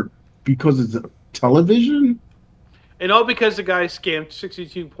even work? Because it's a television? And all because the guy scammed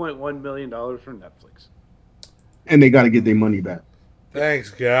 $62.1 million from Netflix. And they got to get their money back. Thanks,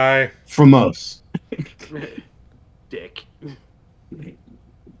 guy. From us. Dick.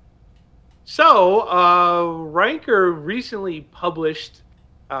 So, Ranker recently published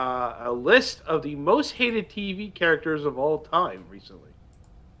a list of the most hated TV characters of all time recently.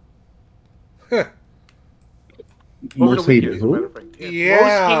 Most hated who?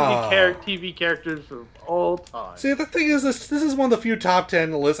 Yeah. Most hated TV characters of all time. See, the thing is, this is one of the few top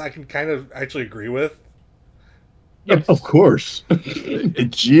 10 lists I can kind of actually agree with. Yes. Of course.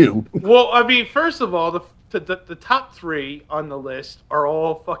 It's you. Well, I mean, first of all, the top three on the list are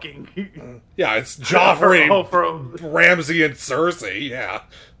all fucking... Yeah, it's Joffrey, from Ramsay, and Cersei, yeah.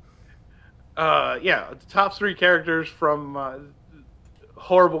 Yeah, the top three characters from...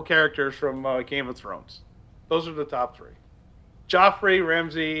 horrible characters from Game of Thrones. Those are the top three. Joffrey,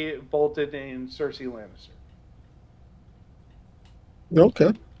 Ramsay, Bolton, and Cersei Lannister.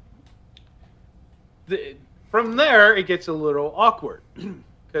 Okay. From there, it gets a little awkward.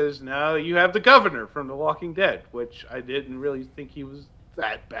 Because now you have the governor from The Walking Dead, which I didn't really think he was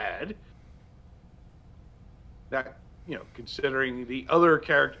that bad. That, considering the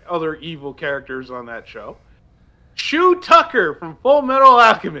other evil characters on that show. Shu Tucker from Full Metal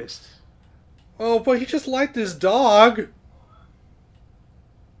Alchemist. Oh, but he just liked his dog.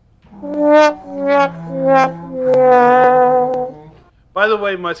 By the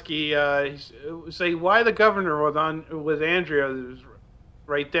way, Muskie, say why the governor with Andrea was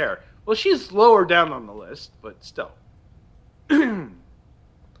right there. Well, she's lower down on the list, but still. Yeah,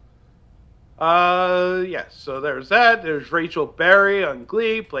 so there's that. There's Rachel Berry on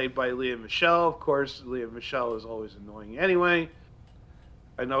Glee, played by Leah Michele. Of course, Leah Michele is always annoying anyway.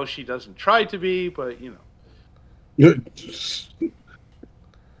 I know she doesn't try to be, but,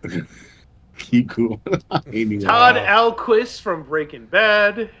 Keep cool. Todd Alquist from Breaking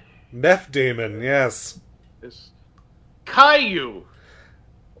Bad. Meth Demon, yes. Caillou.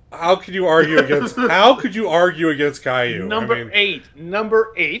 How could you argue against Caillou? Number 8.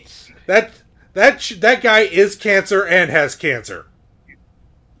 That guy is cancer and has cancer.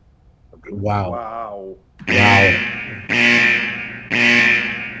 Wow.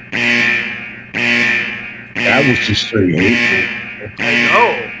 That was just straight hateful. I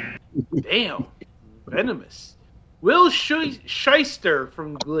know. Damn. Venomous. Will Shyster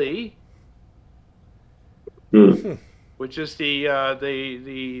from Glee. Which is the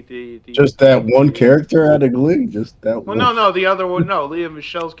just that one character out of Glee? Just that one? No, the other one, no. Leah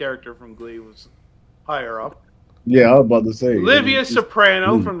Michelle's character from Glee was higher up. Yeah, I was about to say. Olivia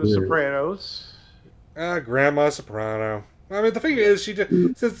Soprano from The Sopranos. Grandma Soprano. I mean, the thing is,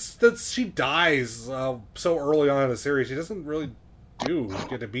 since she dies so early on in the series, she doesn't really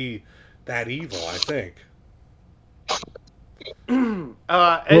get to be that evil, I think. Well,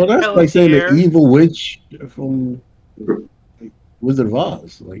 that's like saying the evil witch from Wizard of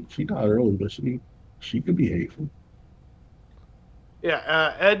Oz. Like, she died early, but she could be hateful.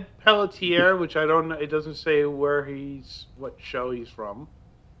 Yeah, Ed Pelletier, which I don't know. It doesn't say what show he's from.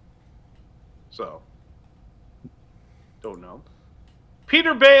 So, don't know.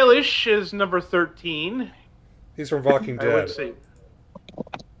 Peter Baelish is number 13. He's from Walking Dead. I would say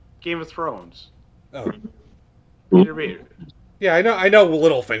Game of Thrones. Oh. Peter Baelish. Yeah, I know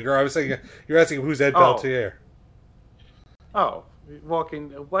Littlefinger. I was saying you're asking who's Ed Pelletier. Oh, why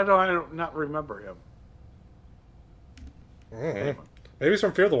do I not remember him? Maybe he's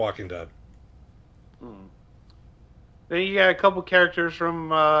from Fear the Walking Dead. Then you got a couple characters from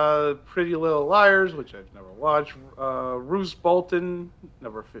Pretty Little Liars, which I've never watched. Roose Bolton,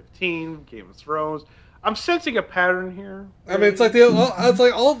 number 15, Game of Thrones. I'm sensing a pattern here. I mean, it's like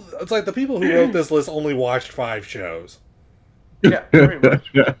the people who wrote this list only watched 5 shows. Yeah, pretty much.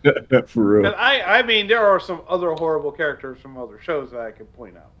 For real. I mean, there are some other horrible characters from other shows that I can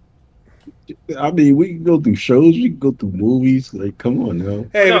point out. I mean, we can go through shows, we can go through movies. Like, come on now.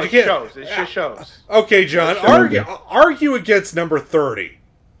 Hey, no, but you can't. Shows. It's just shows. Okay, John, argue against number 30.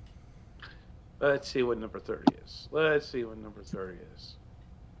 Let's see what number 30 is.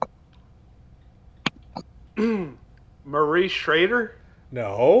 Marie Schrader?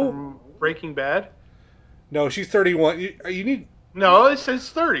 No. From Breaking Bad? No, she's 31. You need. No, it says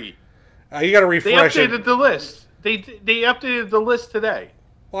 30. You got to refresh it. They updated the list. They updated the list today.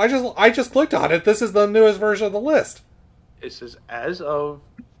 Well, I just clicked on it. This is the newest version of the list. It says as of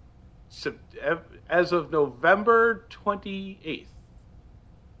November 28th.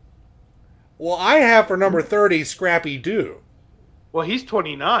 Well, I have for number 30 Scrappy Doo. Well, he's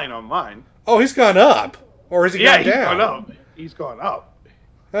 29 on mine. Oh, he's gone up, or is he gone down? He's gone up.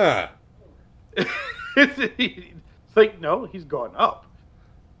 Huh. It's like, no, he's gone up.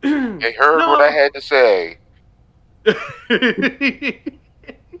 They heard what I had to say.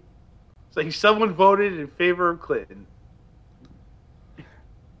 It's like someone voted in favor of Clinton.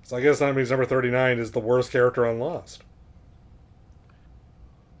 So I guess that means number 39 is the worst character on Lost.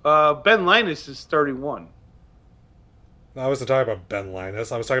 Ben Linus is 31. No, I wasn't talking about Ben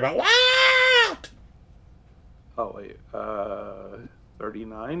Linus. I was talking about what? Oh, wait.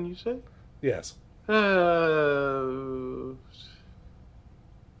 39, you said? Yes.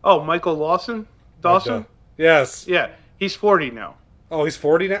 Michael Dawson? Yes. Yeah, he's 40 now. Oh, he's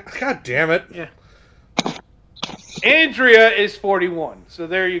 40 now? God damn it. Yeah. Andrea is 41. So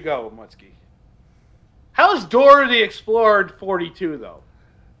there you go, Mutsky. How's Dora the Explorer 42, though?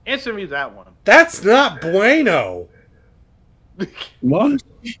 Answer me that one. That's not bueno. What?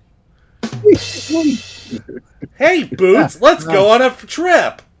 Hey, Boots, let's go on a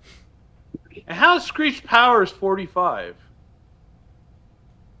trip. And how's Screech Powers 45?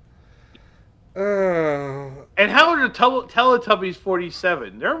 And how are the Teletubbies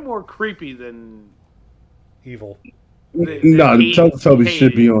 47? They're more creepy than evil. The Teletubbies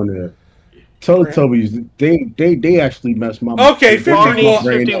should be on there. Teletubbies, they actually messed my mind. Okay, 51.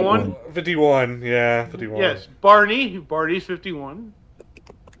 51. 51, yeah, 51. Yes, Barney's 51.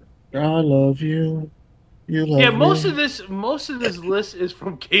 I love you. You love me. Most of this list is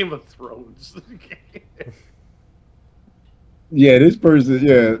from Game of Thrones. Yeah, this person,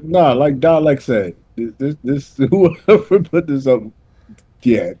 like Dalek said, this whoever put this up,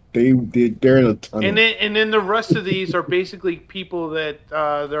 they're in a tunnel. And then the rest of these are basically people that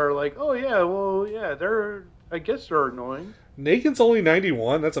they're like, oh yeah, well yeah, I guess they're annoying. Nakin's only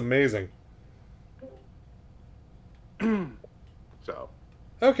 91. That's amazing. So.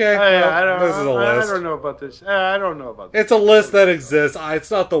 Okay, I don't know about this. It's a list that exists.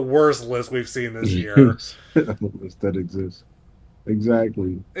 It's not the worst list we've seen this year. List that exists.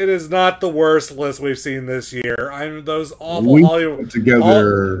 Exactly. It is not the worst list we've seen this year. Those awful Hollywood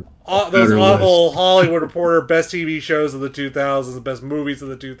those awful Hollywood Reporter best TV shows of the 2000s, the best movies of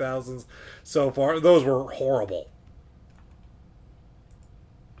the 2000s so far. Those were horrible.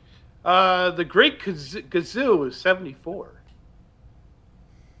 The Great Gazoo is 74.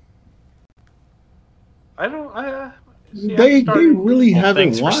 They really haven't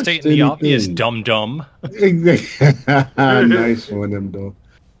thanks watched for stating anything. the obvious, dum-dum. Nice one, them though.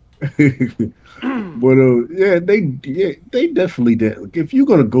 But they definitely did. If you're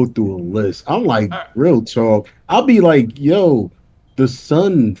gonna go through a list, I'm like, real talk. I'll be like, yo, the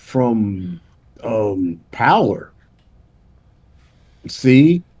son from Power.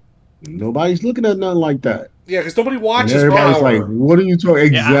 See, nobody's looking at nothing like that. Yeah, because nobody watches and everybody's Power. like, what are you talking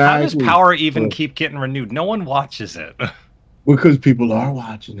exactly? Yeah, how does Power even keep getting renewed? No one watches it. Because people are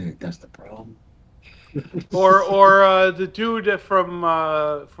watching it. That's the problem. or the dude from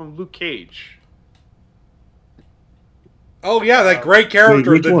Luke Cage. Oh yeah, that great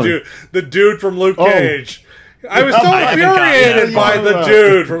character, the dude from Luke Cage. I was so infuriated by the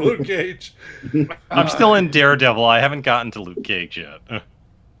dude from Luke Cage. I'm still in Daredevil. I haven't gotten to Luke Cage yet.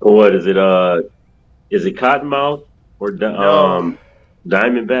 What is it? Is it Cottonmouth or Diamondback?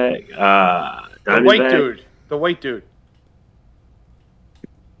 The white dude. The white dude.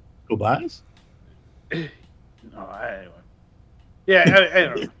 Tobias? No, anyway. Yeah, I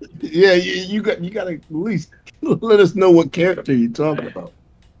don't know. Yeah, you got to at least let us know what character you're talking about.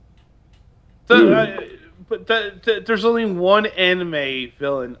 There's only one anime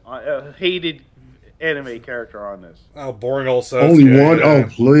villain, a hated anime character on this. Oh, boring old Sasuke. Only one? Yeah. Oh,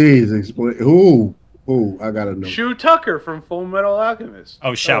 please explain. Who? I gotta know. Shu Tucker from Full Metal Alchemist.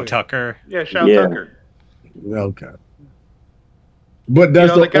 Oh, Shao Tucker. Yeah, Shao Tucker. Okay. But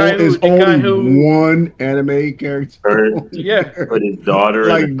that's only one anime character. Yeah. But his daughter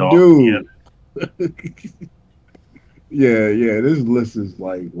like, and dog. dude. Yeah. This list is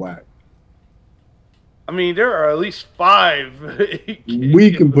like whack. I mean, there are at least 5.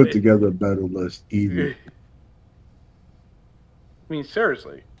 We can put together a better list, easy. I mean,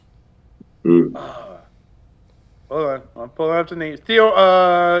 seriously. Mm. Hold on, I'm pulling up the names.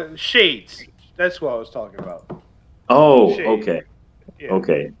 Theo, Shades. That's what I was talking about. Oh, Shades. okay. Yeah.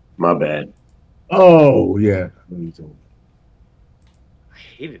 Okay, my bad. Oh, yeah. I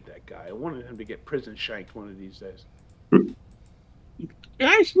hated that guy. I wanted him to get prison shanked one of these days.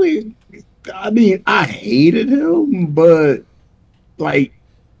 Actually, I mean, I hated him, but like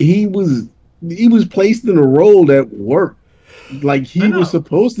he was placed in a role that worked. Like he was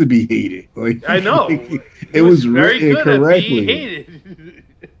supposed to be hated. Like I know. It was very written good correctly. At being hated.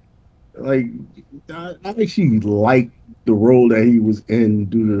 Like I actually liked the role that he was in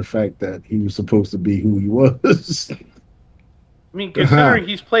due to the fact that he was supposed to be who he was. I mean, considering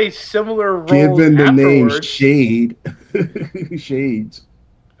he's played similar roles given the name afterwards. Shade, Shades.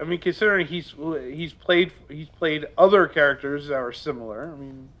 I mean, considering he's played other characters that are similar. I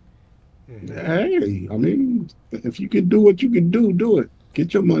mean, hey, I mean, if you can do what you can do, do it.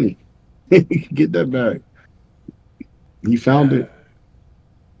 Get your money, get that back. He found it.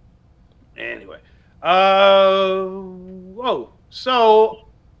 Anyway, so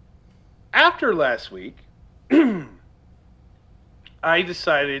after last week, I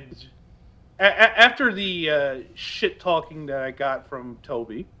decided. After the shit talking that I got from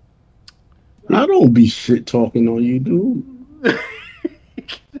Toby, I don't be shit talking on you, dude.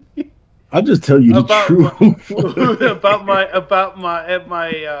 I just tell you the truth about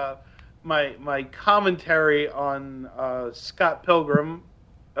my commentary on Scott Pilgrim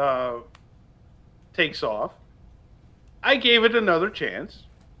Takes Off. I gave it another chance,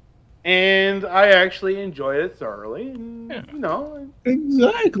 and I actually enjoyed it thoroughly. And,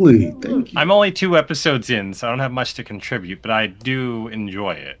 exactly. Thank you. I'm only 2 episodes in, so I don't have much to contribute, but I do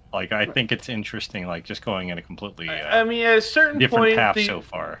enjoy it. Like, I think it's interesting, like, just going in a completely I mean, at a certain different point, path so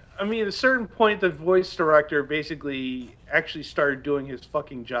far. I mean, at a certain point, the voice director basically actually started doing his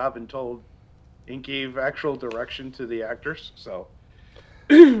fucking job and gave actual direction to the actors. So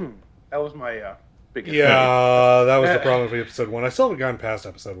that was my biggest. Yeah, that was the problem with episode 1. I still haven't gotten past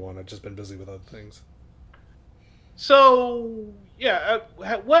episode 1. I've just been busy with other things. So, yeah,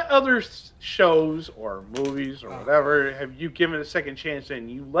 what other shows or movies or whatever have you given a second chance and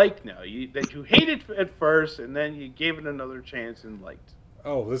you like now? That you hated at first and then you gave it another chance and liked?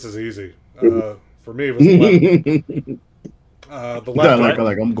 Oh, this is easy. For me, it was the Leftovers.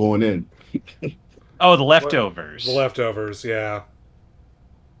 Like I'm going in. Oh, The Leftovers. The Leftovers, yeah.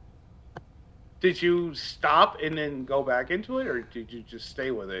 Did you stop and then go back into it, or did you just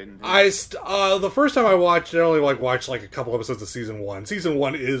stay with it? The first time I watched it, I only watched a couple episodes of season 1. Season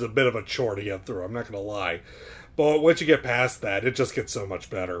 1 is a bit of a chore to get through. I'm not going to lie, but once you get past that, it just gets so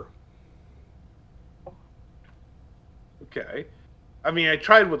much better. Okay, I mean, I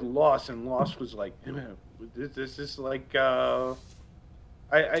tried with Lost, and Lost was like, this is like, I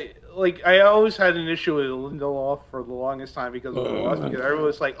always had an issue with Lindelof for the longest time because of Lost, because everyone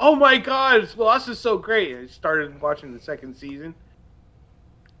was like, "Oh my God, Lost is so great!" And I started watching the second season.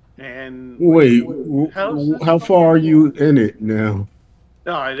 And wait, how far are you in it now?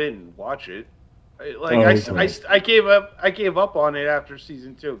 No, I didn't watch it. I gave up. I gave up on it after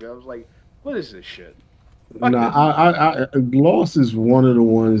season 2. I was like, "What is this shit?" I Lost is one of the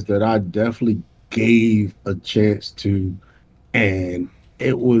ones that I definitely gave a chance to, and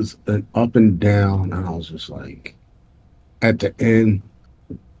it was an up and down, and I was just like, at the end,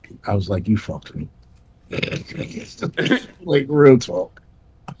 I was like, you fucked me. Like, real talk.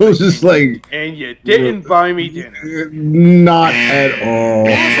 I was just like... And you didn't buy me dinner. Not at all.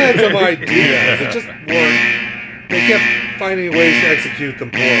 I had some ideas. It just weren't... They kept finding ways to execute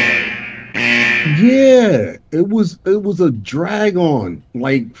them poorly. Yeah, it was a drag on,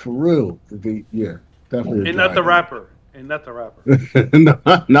 like, for real. Yeah, definitely. And not the rapper.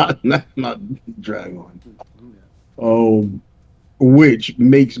 not drag on. Which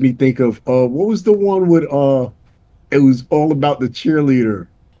makes me think of what was the one with it was all about the cheerleader.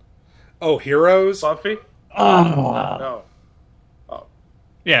 Oh, Heroes? Buffy? Oh.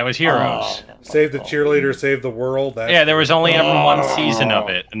 Yeah, it was Heroes. Save the cheerleader, save the world. Yeah, there was only ever one season of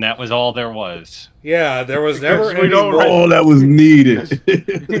it, and that was all there was. Yeah, there was never any all that was needed.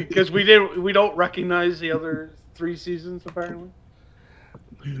 Because we don't recognize the other 3 seasons apparently.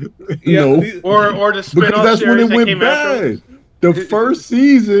 Yeah, no, or the spin-off because that's when series it that went came bad. after. The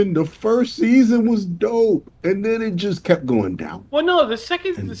first season was dope, and then it just kept going down. Well, no, the first half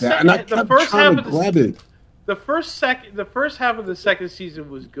of the second season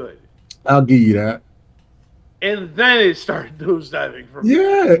was good. I'll give you that. And then it started nosediving from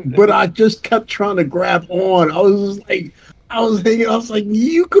Yeah, but I just kept trying to grab on. I was just like, I was like,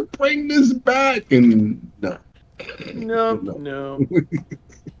 you could bring this back, and no. No.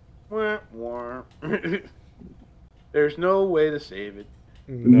 Wah, wah. There's no way to save it.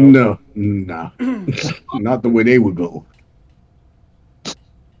 No. Not the way they would go.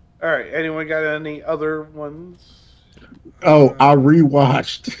 All right. Anyone got any other ones? Oh, I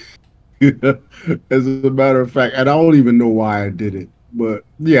rewatched. As a matter of fact, and I don't even know why I did it, but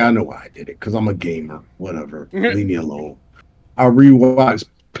yeah, I know why I did it because I'm a gamer. Whatever, leave me alone. I rewatched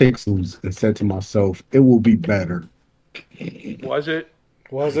Pixels and said to myself, "It will be better." Was it?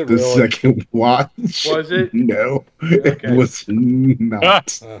 Was it the really? second watch? Was it? No, Okay. it was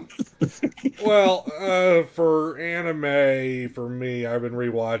not. Well, for anime, for me, I've been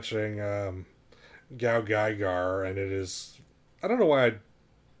rewatching Gao Gaigar, and it is... I don't know why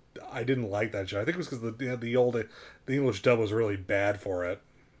I didn't like that show. I think it was because the English dub was really bad for it.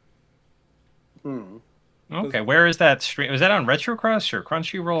 Okay, where is that stream? Was that on Retrocrush or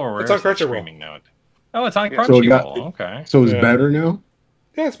Crunchyroll, or where It's on is that Crunchyroll. streaming now? Oh, it's on So Crunchyroll. Okay. So it's better now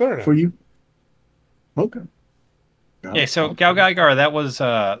Yeah, it's better now. for you. Okay. Yeah, so Gao Gaigar, that was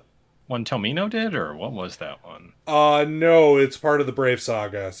one Tomino did, or what was that one? No, it's part of the Brave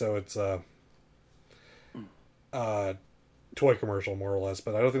Saga, so it's toy commercial, more or less,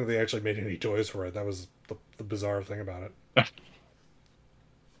 but I don't think they actually made any toys for it. That was the bizarre thing about it.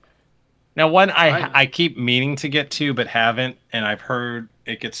 Now, one I keep meaning to get to, but haven't, and I've heard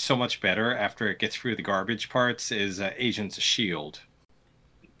it gets so much better after it gets through the garbage parts, is Agents of S.H.I.E.L.D.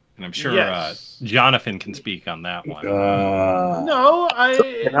 And I'm sure Jonathan can speak on that one. No,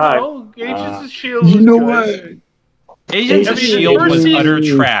 Agents of S.H.I.E.L.D. You was know good. what? Agents of S.H.I.E.L.D. was utter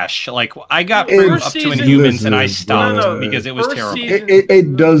trash. Like, I got through up to Inhumans and I stopped because it was terrible.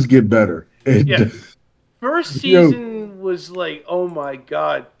 It does get better. First season was like, oh my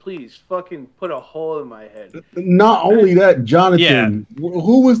god, please fucking put a hole in my head. Not only that, Jonathan,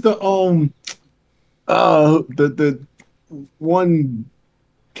 who was the one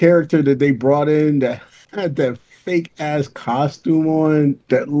character that they brought in that had that fake ass costume on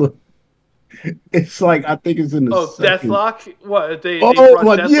that looked... It's like, I think it's in the second. Deathlock? What? They my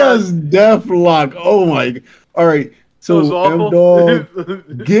yes, Deathlock. Oh my. All right. So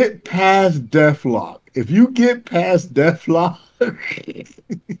M-Dog, get past Deathlock. If you get past Deathlock,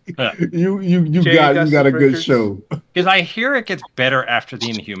 you got a good show. Because I hear it gets better after the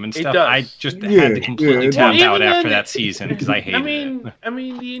Inhuman stuff. does. I just had to completely tap out after that season because I hated it. I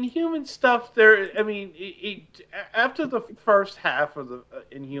mean, the Inhuman stuff there. I mean, after the first half of the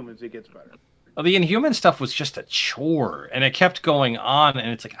Inhumans, it gets better. Well, the Inhuman stuff was just a chore, and it kept going on,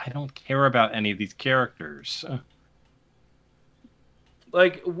 and it's like, I don't care about any of these characters.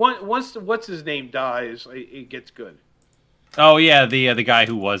 Like, once what's his name dies, it gets good. Oh yeah, the guy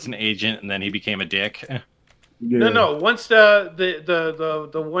who was an agent and then he became a dick. No. Once the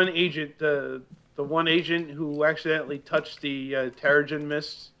one agent who accidentally touched the Terrigen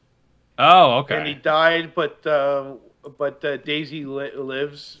mist. Oh, okay. And he died, but Daisy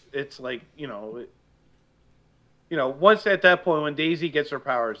lives. It's like, once at that point when Daisy gets her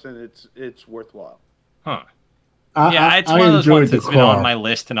powers, then it's worthwhile. Huh. It's one of those ones that's been on my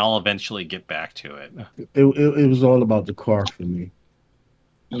list, and I'll eventually get back to it. It was all about the car for me.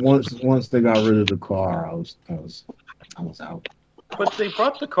 Once they got rid of the car, I was out. But they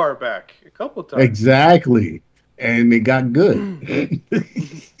brought the car back a couple times. Exactly. And it got good.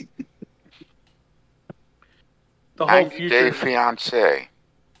 The whole future. Fiance.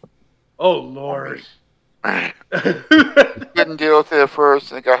 Oh, Lord. Couldn't deal with it at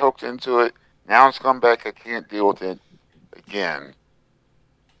first. I got hooked into it. Now it's come back. I can't deal with it again.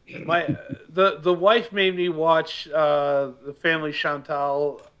 The wife made me watch the Family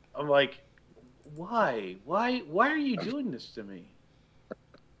Chantal. I'm like, why are you doing this to me?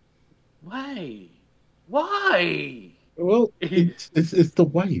 Why? Well, it's the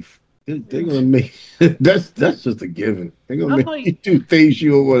wife. They're gonna make that's just a given. They're gonna make you do things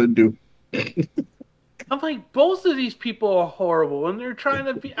you don't want to do. I'm like, both of these people are horrible, and they're trying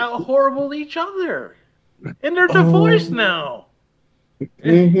to be out horrible to each other, and they're divorced now.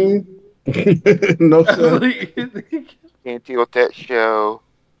 Mm-hmm. No, sir. Can't deal with that show.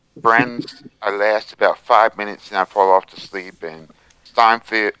 Friends, I last about 5 minutes and I fall off to sleep. And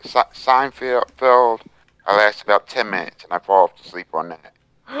Seinfeld, I last about 10 minutes and I fall off to sleep on that.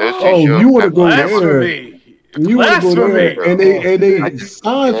 Those two shows, you want to go there? You want to go Blasphemy. there? And they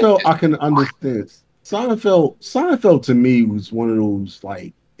Seinfeld, I can understand. Seinfeld to me was one of those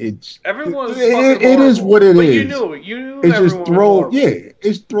like it is what it is. You knew it. You knew it's just thrown.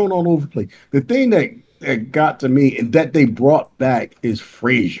 It's thrown all over the place. The thing that got to me and that they brought back is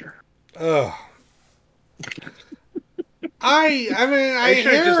Frasier. Ugh. I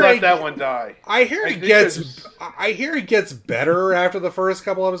should have just let that one die. I hear it gets better after the first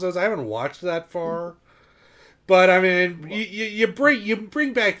couple episodes. I haven't watched that far. But I mean, you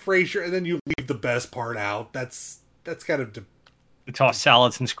bring back Frasier and then you leave the best part out. That's kind of You toss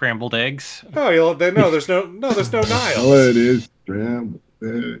salads and scrambled eggs. Oh, there's no Niles. Oh, it is scrambled.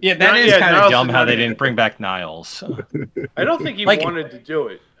 Yeah, that is kind of dumb how they didn't bring back Niles. I don't think he wanted to do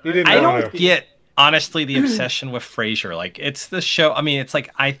it. I don't get honestly the obsession with Frasier. Like, it's the show. I mean, it's like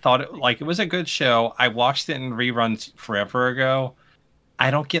I thought it was a good show. I watched it in reruns forever ago.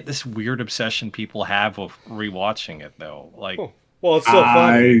 I don't get this weird obsession people have with rewatching it though. Like, well, it's still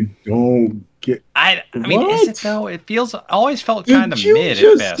funny. I don't get. I mean, is it though? It always felt kind of mid Did you at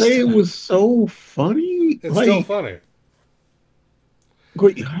just best. say it was so funny? It's still funny.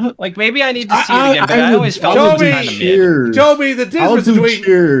 Like, maybe I need to see it again, but I always felt it was kind of mid. Toby, the difference between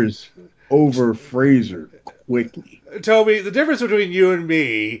Cheers over Frasier quickly. Toby, the difference between you and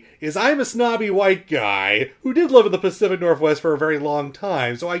me is I'm a snobby white guy who did live in the Pacific Northwest for a very long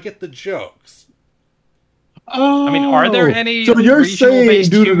time, so I get the jokes. Oh, I mean, are there any so you're saying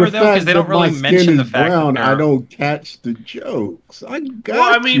due to humor, the though? Because fact they don't that my really skin mention the is fact brown, that I don't catch the jokes. I got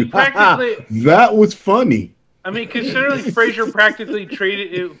Well, I mean, you. practically- That was funny. I mean, considering Frasier practically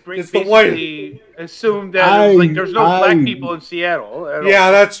treated it, It's the basically assumed that it was like there's no black people in Seattle. At Yeah,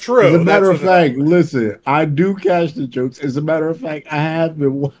 all. that's true. As a matter of fact, listen, I do catch the jokes. As a matter of fact, I have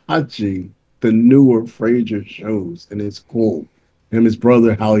been watching the newer Frasier shows, and it's cool. Him, his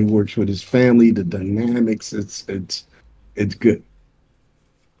brother, how he works with his family, the dynamics, it's good.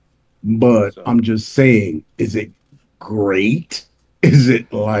 But I'm just saying, is it great? Is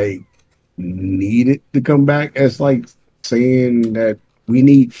it like needed to come back? As like saying that we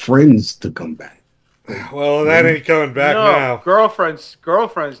need Friends to come back. Well, that ain't coming back now. Girlfriends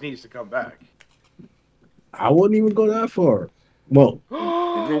needs to come back. I wouldn't even go that far. Well,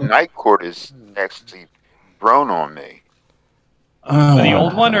 The new Night Court is actually grown on me. The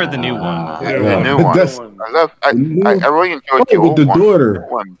old one or the new one? The new one. I really enjoyed the old with the one. daughter. The new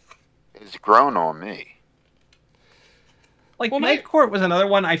one is grown on me. Like, Night Court was another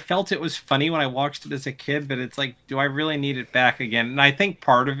one. I felt it was funny when I watched it as a kid, but it's like, do I really need it back again? And I think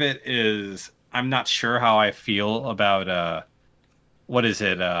part of it is I'm not sure how I feel about what is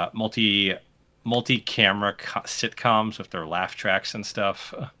it? Multi-camera sitcoms with their laugh tracks and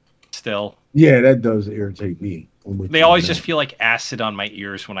stuff. Still, yeah, that does irritate me. They always just feel like acid on my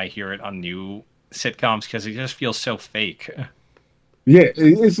ears when I hear it on new sitcoms because it just feels so fake. Yeah,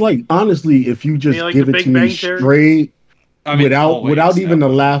 it's like, honestly, if you just like give the it Big to me Bang Theory? straight, I mean, without even the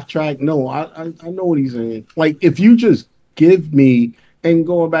laugh track, no, I know what he's saying. Like, if you just give me, and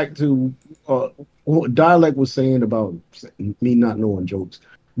going back to what Dialect was saying about me not knowing jokes,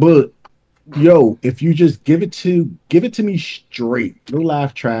 but yo, if you just give it to me straight, no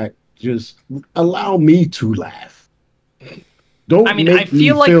laugh track, just allow me to laugh. Don't. I mean, make I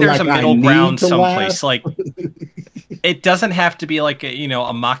feel like there's a middle need ground to someplace. laugh. Like, it doesn't have to be like a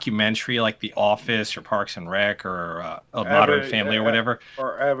mockumentary like The Office or Parks and Rec or a Modern Family or whatever.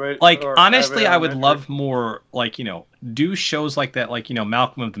 Or Abbott. Like, or honestly, Abbott I would Elementary. love more like do shows like that, like,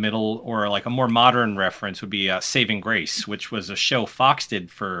 Malcolm of the Middle, or like a more modern reference would be Saving Grace, which was a show Fox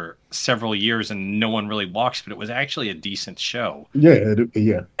did for several years and no one really watched, but it was actually a decent show. Yeah.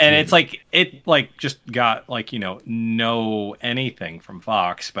 And it's like, it like just got like, no anything from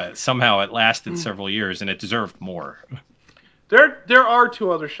Fox, but somehow it lasted several years and it deserved more. There are two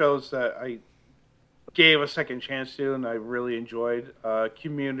other shows that I gave a second chance to and I really enjoyed.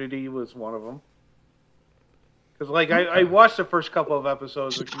 Community was one of them. Because, like, I watched the first couple of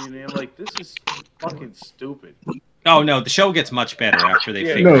episodes of Community, and I'm like, this is fucking stupid. Oh, no, the show gets much better after they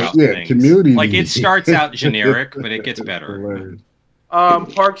figure out things. Community. Like, it starts out generic, but it gets better.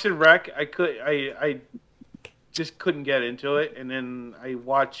 Parks and Rec, I just couldn't get into it, and then I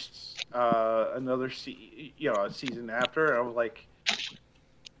watched another season after, and I was like,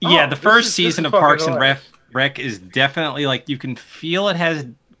 yeah, the first season of Parks and Rec is definitely, like, you can feel it has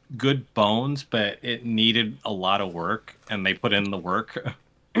good bones, but it needed a lot of work, and they put in the work.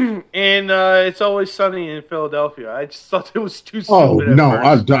 And It's Always Sunny in Philadelphia. I just thought it was too stupid. Oh no,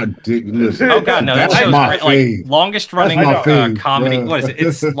 I didn't listen. Oh god, no, that's my fave. Like longest running comedy. Yeah. What is it?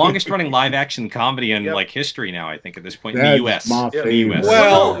 It's longest running live action comedy in like history now. I think at this point in the U.S. My favorite.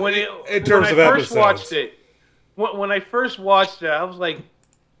 Well, when in terms of episodes, watched it, when I first watched it, I was like,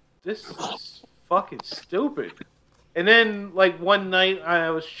 "This is fucking stupid." And then, like, one night I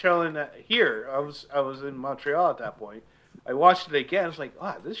was chilling here. I was in Montreal at that point. I watched it again. I was like,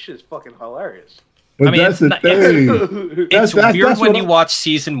 wow, this shit's fucking hilarious. But I mean, that's the thing. It's weird when you watch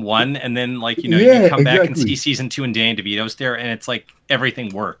season 1 and then, like, you come back and see season 2 and Danny DeVito's there, and it's like everything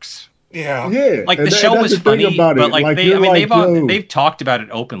works. Yeah. Like, the show was funny, but, like, they've talked about it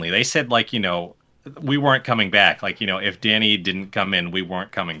openly. They said, like, we weren't coming back. Like, if Danny didn't come in, we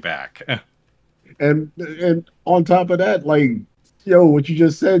weren't coming back. And on top of that, like, what you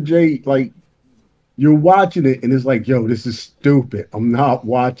just said, Jay, like, you're watching it and it's like, this is stupid. I'm not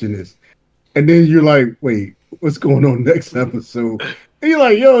watching this. And then you're like, wait, what's going on next episode? And you're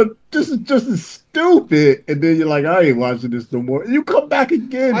like, this is just as stupid. And then you're like, I ain't watching this no more. And you come back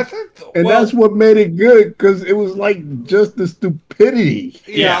again. That's what made it good, because it was like just the stupidity.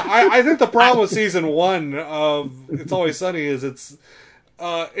 Yeah, I think the problem with season 1 of It's Always Sunny is it's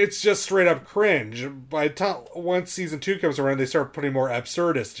just straight up cringe. By the time once season 2 comes around, they start putting more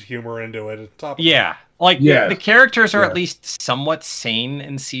absurdist humor into it. The characters are at least somewhat sane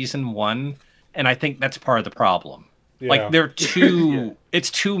in season 1, and I think that's part of the problem. Yeah. Like, they're too it's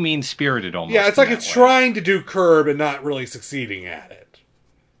too mean spirited almost. Yeah, it's like it's trying to do Curb and not really succeeding at it.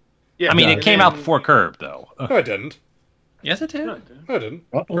 Yeah, I mean, it came out before Curb, though. No, it didn't. Yes, it did. No, it didn't.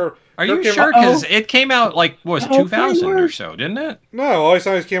 Are you sure? Because it came out, like, what was it, 2000 or so, didn't it? No, Always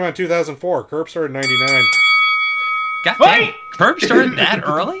Sunny came out in 2004. Curb started in 99. God dang, Curb started that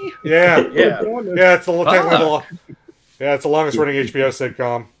early? Yeah. It's the longest running HBO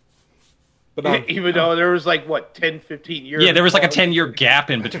sitcom. But even though there was, like, 10, 15 years. Yeah, there was like a 10-year gap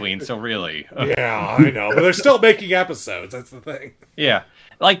in between, so really. Yeah, I know. But they're still making episodes. That's the thing. Yeah.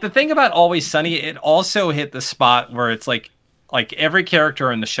 Like, the thing about Always Sunny, it also hit the spot where it's like every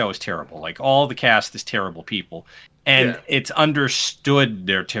character in the show is terrible. Like, all the cast is terrible people. And it's understood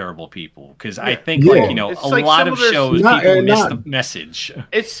they're terrible people. Because I think, a lot of shows, people miss the message.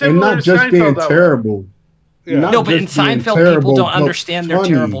 It's similar not just being terrible. Yeah. No, but in Seinfeld, people don't understand they're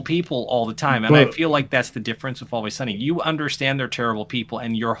terrible people all the time. And I feel like that's the difference with Always Sunny. You understand they're terrible people,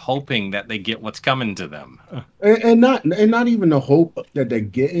 and you're hoping that they get what's coming to them. And not even the hope that they're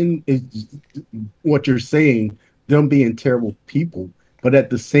getting is what you're saying, them being terrible people. But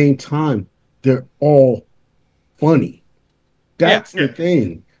at the same time, they're all funny. That's the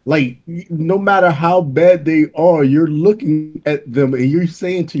thing. Like, no matter how bad they are, you're looking at them and you're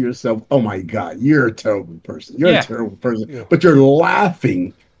saying to yourself, oh my God, you're a terrible person. You're a terrible person. Yeah. But you're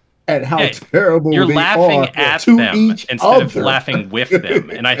laughing at how terrible they are. You're laughing at them instead of laughing with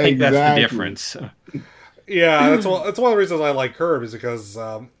them. And I think that's the difference. Yeah, that's one of the reasons I like Curb, is because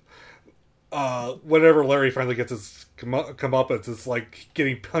whenever Larry finally gets his comeuppance, it's like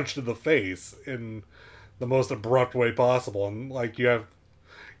getting punched in the face in the most abrupt way possible. And, like, you're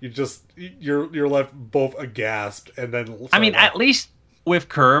left both aghast and then. I mean, at least with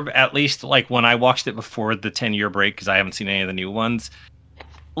Curb, at least like when I watched it before the 10-year break, because I haven't seen any of the new ones,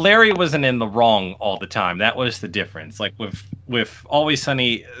 Larry wasn't in the wrong all the time. That was the difference. Like with Always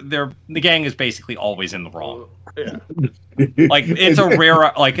Sunny, the gang is basically always in the wrong. Yeah. Like, it's a rare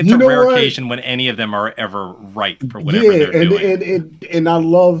occasion when any of them are ever right for whatever they're doing. And I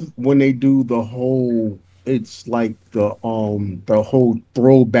love when they do the whole. It's like the whole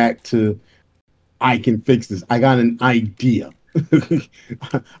throwback to, I can fix this. I got an idea.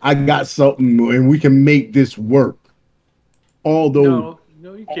 I got something, and we can make this work. although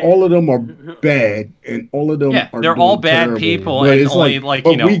you can't. all of them are bad, and all of them are they're all bad terrible, people, but and it's only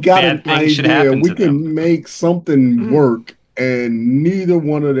we got bad an things should idea. happen We to can them. make something work, and neither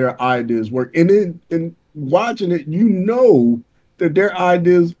one of their ideas work. And then in watching it, you know that their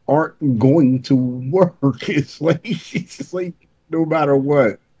ideas aren't going to work. It's like no matter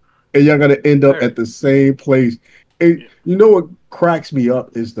what, and you're gonna end up at the same place. And you know what cracks me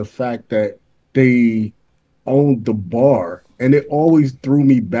up is the fact that they owned the bar, and it always threw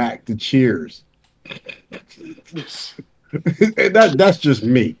me back to Cheers. And that's just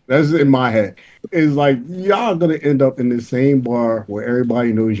me. That's in my head. It's like y'all gonna end up in the same bar where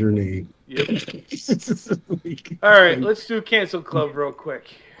everybody knows your name. Yep. All right, let's do Cancel Club real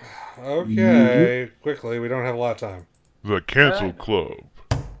quick. Okay, quickly. We don't have a lot of time. The Cancel Club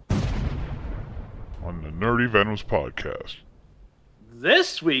on the Nerdy Venoms Podcast.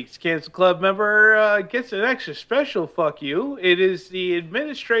 This week's Cancel Club member gets an extra special fuck you. It is the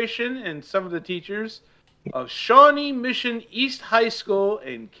administration and some of the teachers of Shawnee Mission East High School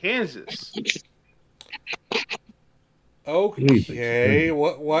in Kansas. Okay,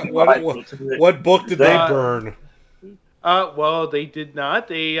 what book did they burn? Well, they did not.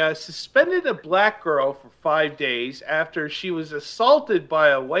 They suspended a black girl for 5 days after she was assaulted by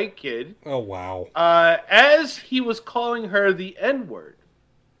a white kid. Oh, wow. As he was calling her the N-word.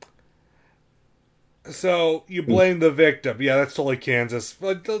 So, you blame the victim. Yeah, that's totally Kansas.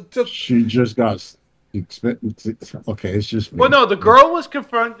 She just got... Okay, it's just me. Well, no, the girl was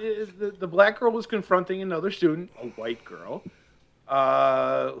the black girl was confronting another student, a white girl,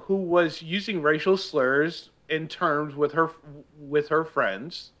 who was using racial slurs in terms with her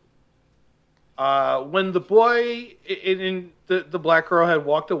friends. When the boy the black girl had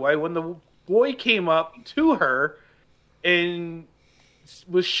walked away, when the boy came up to her and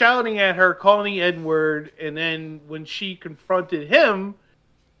was shouting at her, calling the N-word, and then when she confronted him,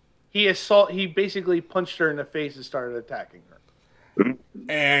 he basically punched her in the face and started attacking her.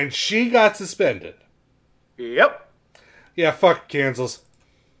 And she got suspended. Yep. Yeah, fuck Kansas.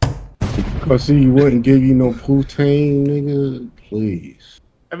 Because he wouldn't give you no poutine, nigga. Please.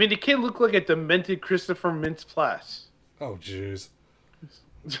 I mean, the kid looked like a demented Christopher Mintz-Plasse. Oh, jeez.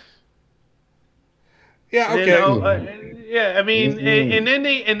 Yeah, okay. Yeah, I mean, and then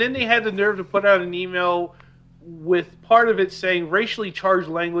they had the nerve to put out an email with part of it saying racially charged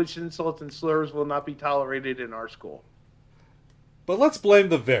language, insults, and slurs will not be tolerated in our school. But let's blame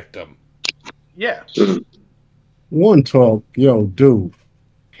the victim. Yeah. One talk, yo, dude.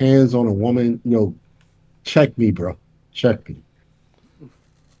 Hands on a woman, yo, check me, bro. Check me.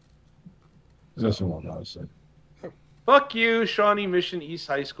 That's all I gotta say. Fuck you, Shawnee Mission East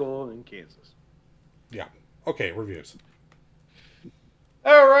High School in Kansas. Yeah. Okay, reviews.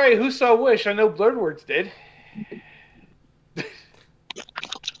 All right, who saw Wish? I know Blurred Words did.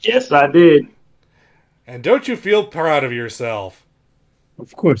 Yes, I did. And don't you feel proud of yourself?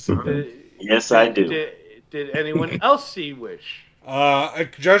 Of course I do. Yes, I do. Did anyone else see Wish?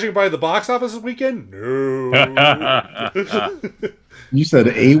 Judging by the box office this weekend, no. You said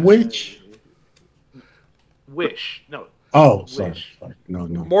a witch? Wish. No. Oh, sorry. No.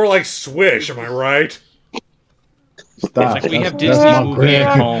 More like Swish, am I right? Stop. It's like we have Disney movie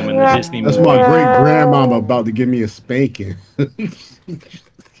at home and the Disney movie. That's my great grandmama about to give me a spanking.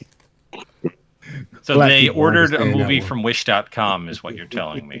 So Black they people ordered a understand movie that from Wish.com, is what you're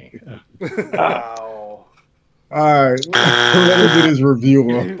telling me. Wow. All right, let me get his review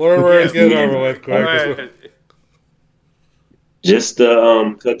on. Let's get it over with quick. Right. Just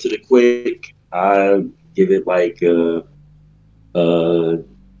cut to the quick. I give it I'll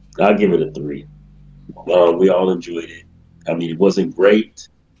give it a 3. We all enjoyed it. I mean, it wasn't great.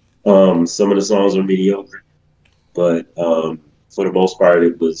 Some of the songs are mediocre, but for the most part,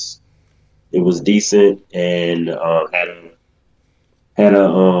 it was decent and had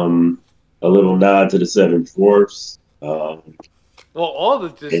a little nod to the Seven Dwarfs. Well, all the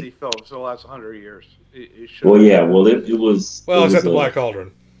Disney films for the last 100 years. It was. Well, except the Black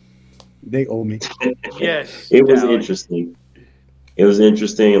Cauldron. They owe me. Yes. It was interesting. It was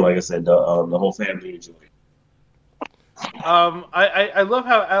interesting, and like I said, the whole family enjoyed it. I love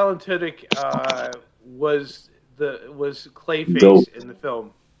how Alan Tudyk was Clayface Dope. in the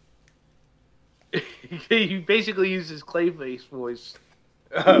film. He basically used his Clayface voice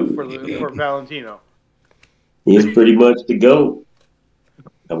for Valentino. He's pretty much the GOAT.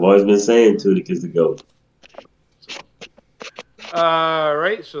 I've always been saying Tudyk is the GOAT. All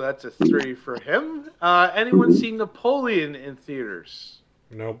right, so that's a 3 for him. Anyone seen Napoleon in theaters?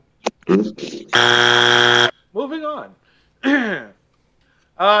 Nope. Moving on.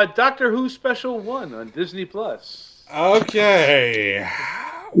 Doctor Who Special 1 on Disney Plus. Okay.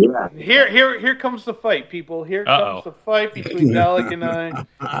 Yeah. Here comes the fight, people. Here comes the fight between Dalek and I.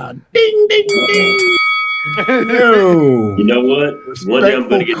 Ding, ding, ding. Yo. You know what? One day I'm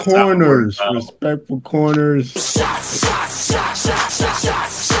going to get corners. Respectful corners.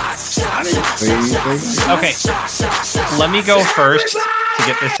 Okay. Let me go first to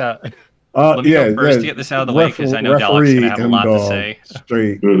get this out. Let me go first to get this out of the way because I know Dalek's going to have a lot to say.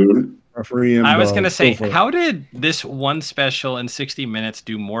 Straight. Referee I was going to say, how did this one special in 60 minutes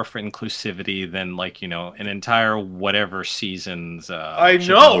do more for inclusivity than, like, you know, an entire whatever seasons I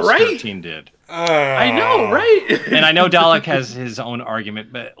know, right? 13 did? I know, right? And I know Dalek has his own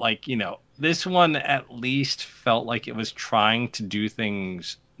argument, but, like, you know, this one at least felt like it was trying to do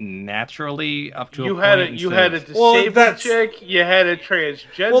things naturally up to a point. You had a disabled chick, you had a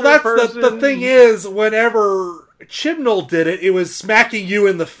transgender person. The thing is, whenever Chibnall did it, it was smacking you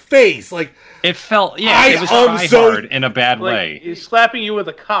in the face. Like, it felt, it was try hard in a bad way. He's slapping you with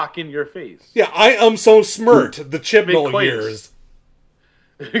a cock in your face. Yeah, I am so smirt the Chibnall years.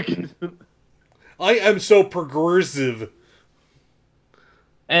 I am so progressive.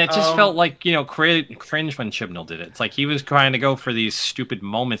 And it just felt like, you know, cringe when Chibnall did it. It's like he was trying to go for these stupid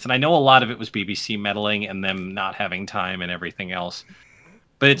moments. And I know a lot of it was BBC meddling and them not having time and everything else.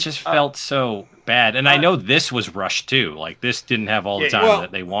 But it just felt so bad. And I know this was rushed too. Like, this didn't have all the time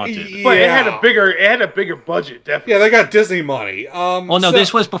that they wanted. But it had a bigger budget, definitely. Yeah, they got Disney money.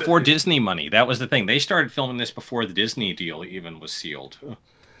 This was before Disney money. That was the thing. They started filming this before the Disney deal even was sealed.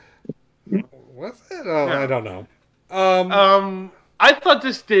 Was it? Oh, yeah. I don't know. I thought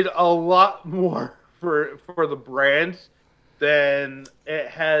this did a lot more for the brand than it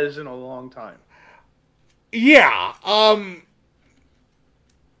has in a long time. Yeah.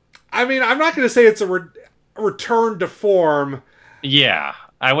 I mean, I'm not going to say it's a return to form. Yeah,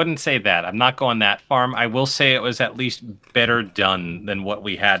 I wouldn't say that. I'm not going that far. I will say it was at least better done than what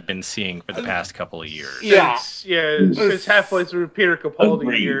we had been seeing for the past couple of years. Since halfway through Peter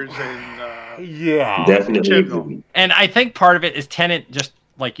Capaldi years and definitely. And I think part of it is Tennant just,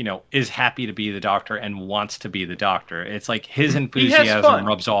 like, you know, is happy to be the Doctor and wants to be the Doctor. It's like his enthusiasm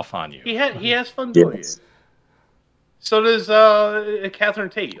rubs off on you. He has fun doing it. So does Catherine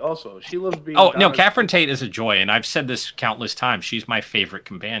Tate also. She loves being... Oh, no, Catherine Tate is a joy, and I've said this countless times. She's my favorite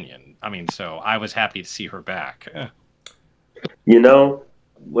companion. I mean, so I was happy to see her back. You know,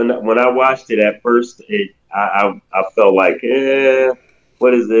 when I watched it at first, I felt like,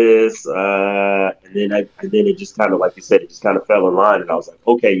 what is this? And then it just kind of, like you said, it just kind of fell in line, and I was like,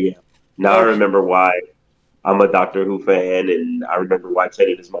 okay, yeah. Now I remember why I'm a Doctor Who fan, and I remember why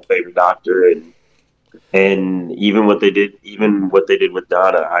Tennant is my favorite Doctor, and even what they did with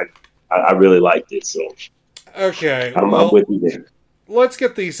Donna, I really liked it. So okay, I'm with you there. Let's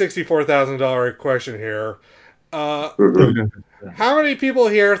get the $64,000 question here. How many people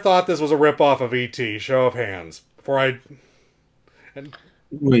here thought this was a ripoff of E.T.? Show of hands.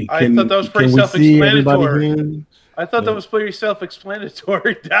 Wait, I thought that was pretty self-explanatory. I thought that was pretty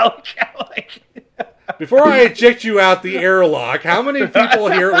self-explanatory. Dalek. Before I eject you out the airlock, how many people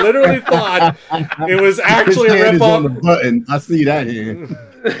here literally thought it was actually a ripoff? On the button. I see that here.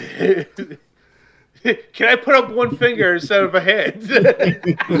 Can I put up one finger instead of a hand?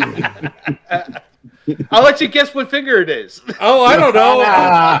 I'll let you guess what finger it is. Oh, I don't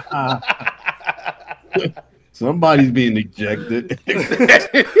know. Somebody's being ejected.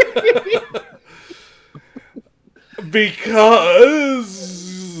 Because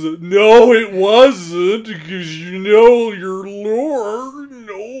no, it wasn't. Because you know your lore.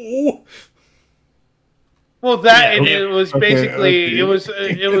 No. Well, it was basically it was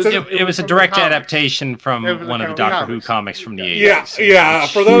a direct adaptation from one of the Doctor Who comics from the 80s. Yeah.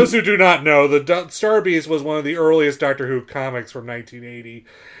 For those who do not know, the Starbeast was one of the earliest Doctor Who comics from 1980.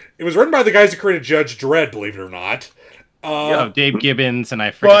 It was written by the guys who created Judge Dredd, believe it or not. Dave Gibbons and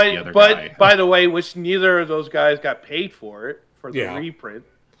I forget the other guy. But by the way, which neither of those guys got paid for the reprint,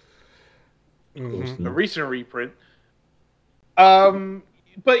 the recent reprint.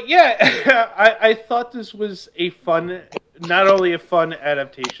 But yeah, I thought this was not only a fun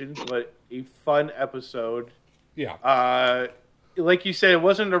adaptation, but a fun episode. Yeah. Like you said, it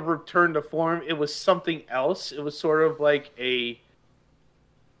wasn't a return to form. It was something else. It was sort of like I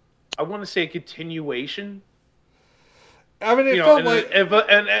want to say a continuation. I mean, it felt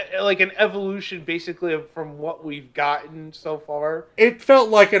like an evolution, basically, from what we've gotten so far. It felt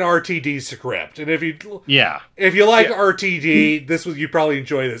like an RTD script, and if you like RTD, you probably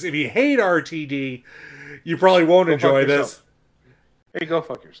enjoy this. If you hate RTD, you probably won't enjoy this. Hey, go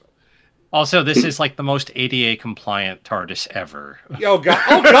fuck yourself. Also, this is like the most ADA compliant TARDIS ever. Oh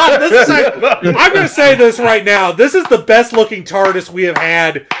god! This is I'm going to say this right now. This is the best looking TARDIS we have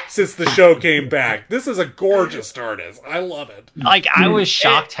had since the show came back. This is a gorgeous TARDIS. I love it. Like I was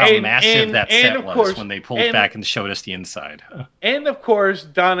shocked how massive that set was when they pulled back and showed us the inside. And of course,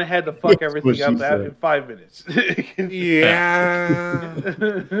 Donna had to fuck everything up that in 5 minutes. Yeah.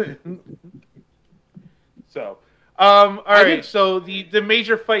 So. All right. So the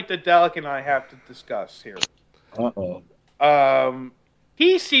major fight that Dalek and I have to discuss here.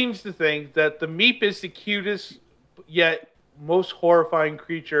 He seems to think that the Meep is the cutest yet most horrifying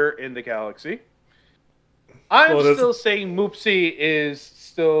creature in the galaxy. I'm still saying Moopsie is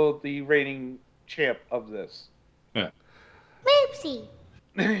still the reigning champ of this. Yeah. Moopsie.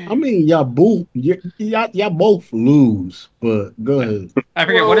 I mean, y'all both lose, but go ahead. I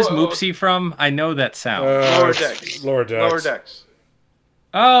forget, what is Moopsie from? I know that sound. Lower Decks. Lower Decks.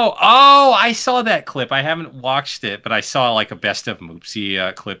 Oh, I saw that clip. I haven't watched it, but I saw like a best of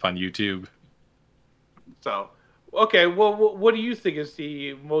Moopsie clip on YouTube. So, okay, well, what do you think is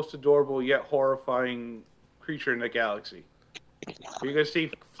the most adorable yet horrifying creature in the galaxy? Are you going to see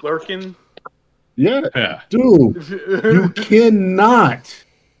Flurkin? Yeah, dude, you cannot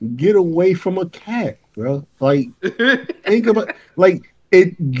get away from a cat, bro. Like, think about, like,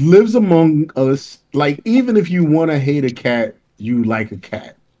 it lives among us. Like, even if you want to hate a cat, you like a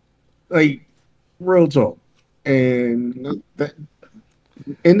cat. Like, real talk. And that,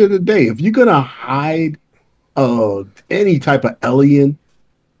 end of the day, if you're gonna hide any type of alien,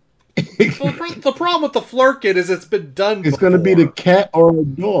 the problem with the Flurkin is it's been done. It's gonna be the cat or a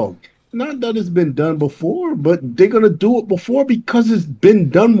dog. Not that it's been done before, but they're gonna do it before because it's been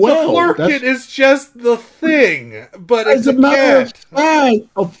done well. The Flurkin is just the thing, but it's a matter cat. of fact,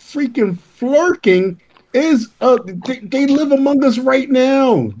 a freaking Flurkin is they live among us right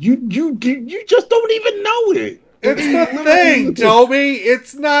now. You just don't even know it. It's the thing, Toby.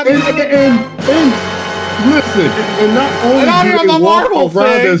 It's not. And listen, and not only do they walk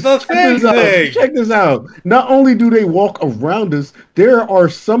around us, check this out. Not only do they walk around us, there are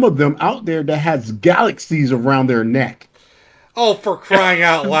some of them out there that has galaxies around their neck. Oh, for crying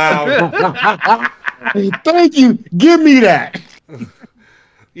out loud! Thank you. Give me that.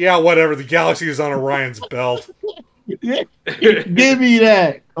 Yeah, whatever. The galaxy is on Orion's belt. Give me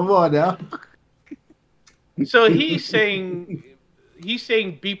that. Come on now. So he's saying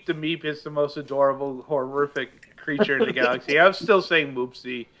Beep the Meep is the most adorable, horrific creature in the galaxy. I'm still saying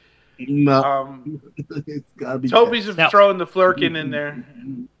Moopsie. No. It's gotta be Toby's throwing the Flurkin in there.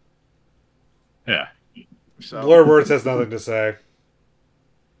 Yeah. So. Blur Words has nothing to say.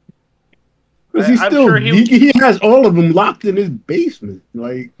 Because he has all of them locked in his basement.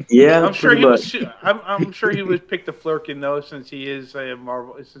 Like, yeah, I'm sure he was. I'm sure he would pick the Flurkin though, since he is a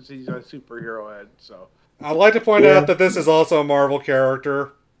Marvel, since he's a superhero head. So I'd like to point out that this is also a Marvel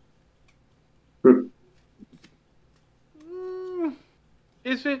character.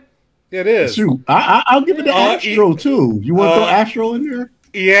 Is it? It is. Shoot, I'll give it to Astro too. You want to throw Astro in there?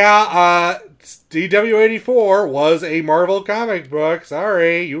 Yeah. DW84 was a Marvel comic book.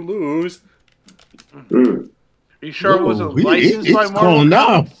 Sorry, you lose. Are you sure it wasn't licensed by Marvel? Going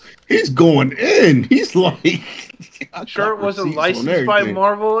up. He's going in. He's like... Sure it wasn't licensed by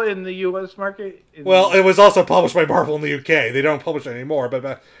Marvel in the U.S. market? Well, it was also published by Marvel in the UK. They don't publish it anymore,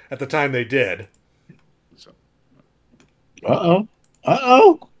 but at the time they did. Uh-oh.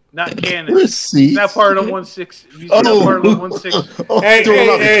 Not canon. Receipts. Not part of 1/6. Not part of 1/6. Hey,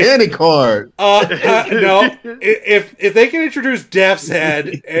 the candy card. No. If they can introduce Death's Head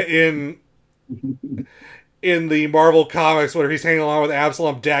in the Marvel comics where he's hanging along with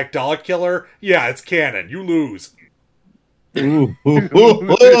Absalom Dak Dalek Killer, yeah, it's canon. You lose.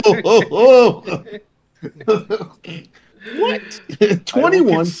 What?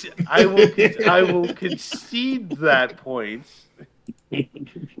 21. I will concede that point.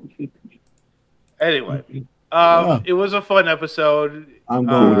 Anyway, it was a fun episode. I'm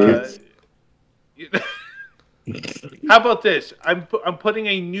going with it. How about this? I'm putting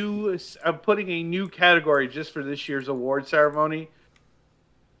a new category just for this year's award ceremony.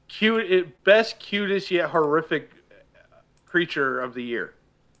 Best cutest yet horrific creature of the year.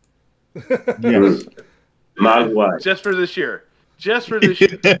 Yes. My wife. Just for this year.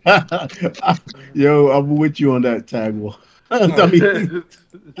 Yo, I'm with you on that tag one. I mean,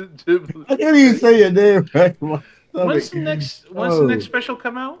 I can't even say your name right. When's the next special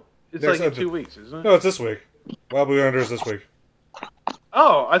come out? It's like in 2 weeks, isn't it? No, it's this week. Well, Blue Unders this week.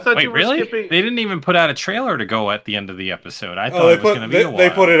 Oh, I thought you were really? skipping. They didn't even put out a trailer to go at the end of the episode. I thought it was going to be a while. They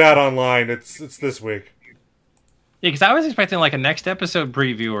put it out online. It's this week. Yeah, because I was expecting like a next episode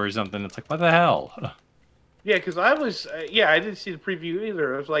preview or something. It's like, what the hell? Yeah, because I was, I didn't see the preview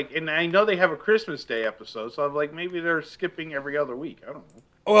either. I was like, and I know they have a Christmas Day episode, so I'm like, maybe they're skipping every other week. I don't know.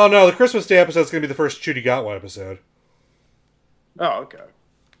 Well, no, the Christmas Day episode is going to be the first Judy Got One episode. Oh, okay.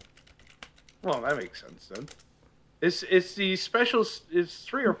 Well, that makes sense then. It's the special. It's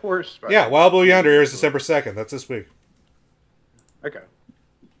 3 or 4 specials. Yeah, Wild Blue Yonder airs December 2nd. That's this week. Okay.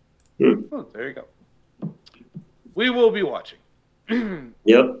 Oh, there you go. We will be watching.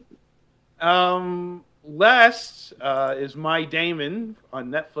 Yep. Last is My Damon on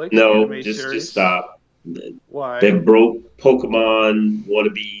Netflix. No, just stop. Why? That broke Pokemon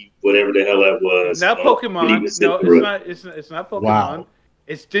wannabe, whatever the hell that was. Not Pokemon. No, it's not Pokemon. Wow.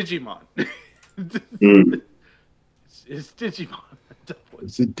 It's Digimon. It's Digimon.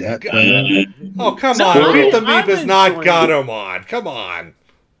 Is it that bad? Oh, come on. Beat the Meep is not Gatomon. Come on.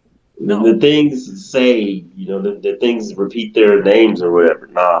 The things say, the things repeat their names or whatever.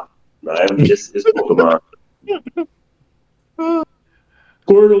 Nah, it's Pokemon.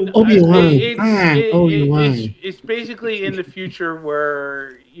 Squirtle. Obi-Wan. It's basically in the future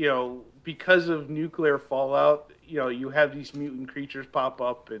where, because of nuclear fallout, you have these mutant creatures pop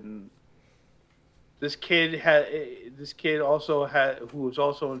up, and this kid also who was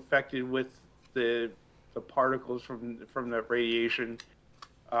also infected with the particles from that radiation,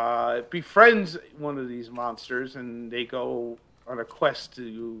 befriends one of these monsters, and they go on a quest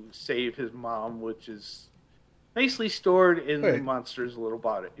to save his mom, which is nicely stored in the monster's little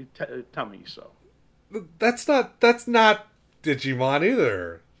body tummy. So that's not Digimon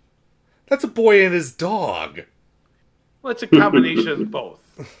either. That's a boy and his dog. Well, it's a combination of both.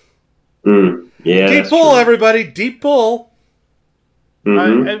 Yeah, deep pull, everybody. Deep pull.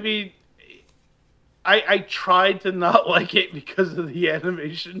 Mm-hmm. I mean, I tried to not like it because of the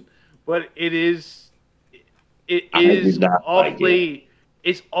animation, but it's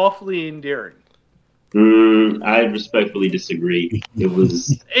awfully endearing. I respectfully disagree.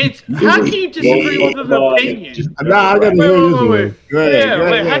 How can you disagree with an opinion? Nah, I gotta hear this one. Go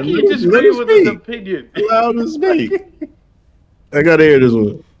ahead. How can you disagree with an opinion? Allow to speak. I gotta hear this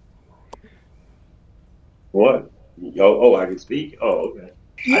one. What? Oh, I can speak? Oh, okay.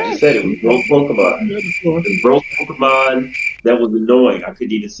 I just said it was broke Pokemon. It broke Pokemon that was annoying. I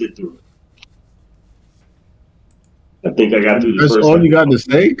couldn't even sit through it. I think I got through the first. That's all you got to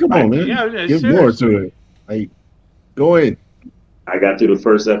say? Come on, man. Yeah, give more to it. Like, go ahead. I got through the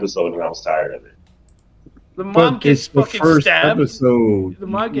first episode and I was tired of it. The mom gets fucking stabbed. Episode. The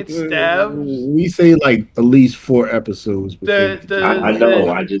mom gets stabbed. We say like at least 4 episodes. I know.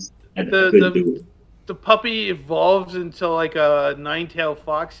 I couldn't do it. The puppy evolves into like a 9-tailed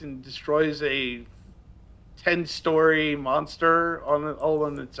fox and destroys a 10-story monster all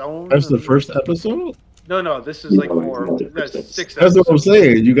on its own. That's the first episode? No, this is like 4. That's 6 episodes. That's what I'm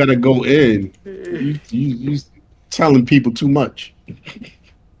saying. You got to go in. You telling people too much.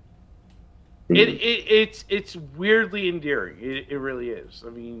 It's weirdly endearing. It really is.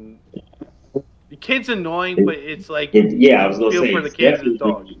 I mean, the kid's annoying, but it's like I was gonna say for the kid and the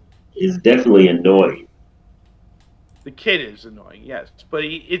dog. It's definitely annoying. The kid is annoying, yes, but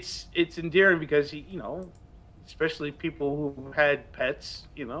it's endearing because he, especially people who had pets,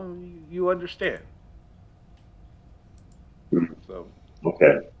 you understand. So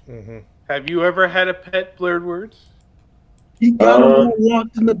okay. Mm-hmm. Have you ever had a pet, Blurred Words? He got him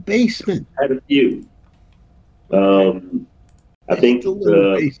locked in the basement. Had a few. I think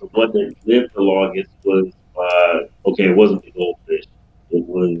the one that lived the longest was it wasn't the goldfish. It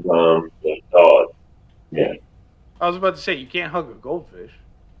was the dog. Yeah. I was about to say you can't hug a goldfish.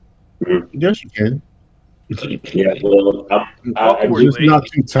 Mm-hmm. Yes, you can. Yeah, well, I'm just not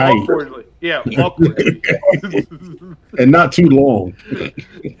too tight. Awkwardly. Yeah, awkwardly. And not too long.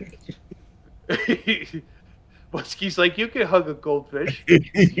 Busky's like, you can hug a goldfish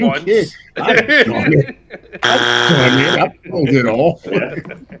You once. can. I've done it. I've pulled it off.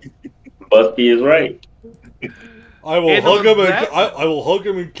 Busky is right. I will hug him and I will hug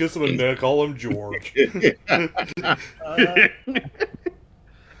him and kiss him and then call him George.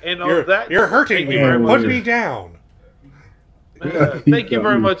 You're hurting me. Put me down. Thank you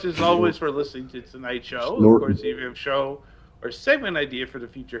very much, as always, for listening to tonight's show. Of course, if you have a show or segment idea for the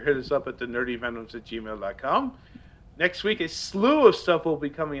future, hit us up at the nerdykvenoms@gmail.com. Next week, a slew of stuff will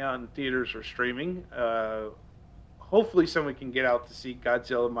be coming out in theaters or streaming. Hopefully, someone can get out to see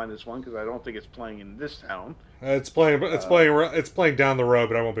Godzilla -1 because I don't think it's playing in this town. It's playing down the road,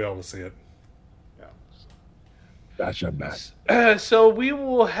 but I won't be able to see it. Yeah. Got your back. So we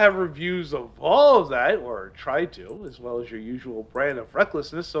will have reviews of all of that, or try to, as well as your usual brand of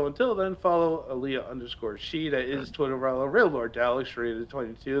recklessness. So until then, follow Aaliyah_she. That is Twitter Real Lord Dallas, rated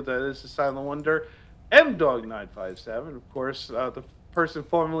 22. That is the Silent Wonder, MDog957. Of course, the person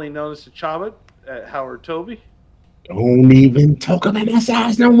formerly known as the Chaba at Howard Toby. Don't even talk about my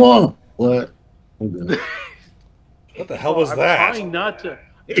size no more. What? I'm good. What the hell was that? Trying not to.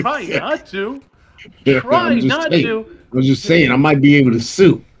 Try not to. I'm just saying, I might be able to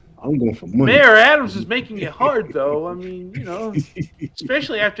sue. I'm going for money. Mayor Adams is making it hard, though. I mean,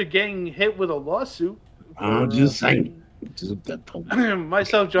 especially after getting hit with a lawsuit. I'm just saying.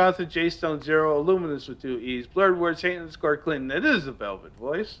 Myself, Jonathan J. Stone Zero, Illuminous with 2 E's, Blurred Words, Clinton. It is the Velvet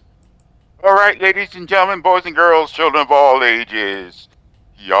Voice. All right, ladies and gentlemen, boys and girls, children of all ages.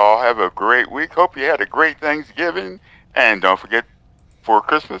 Y'all have a great week. Hope you had a great Thanksgiving. And don't forget, for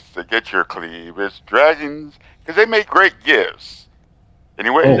Christmas, to get your cleavage dragons, because they make great gifts.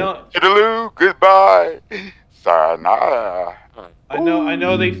 Anyway, toodaloo, goodbye, sayonara. I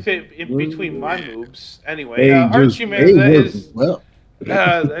know they fit in between my moves. Anyway, Archie Man, that is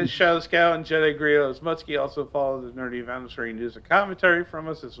Shadow Scout and Jedi Griot. Mutsky. Also follow the Nerdy Venoms for news and commentary from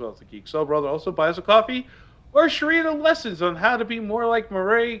us, as well as the Geek Soul Brother. Also buy us a coffee or Sharita lessons on how to be more like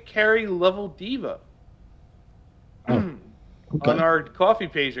Mariah Carey level diva. Okay. On our coffee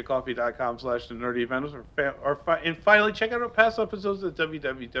page at coffee.com/thenerdykvenoms, and finally check out our past episodes at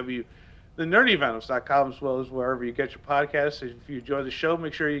www.thenerdykvenoms.com, as well as wherever you get your podcasts. If you enjoy the show,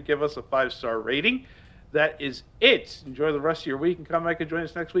 make sure you give us a 5-star rating. That is it. Enjoy the rest of your week and come back and join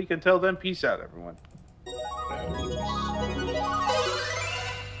us next week. Until then, peace out, everyone.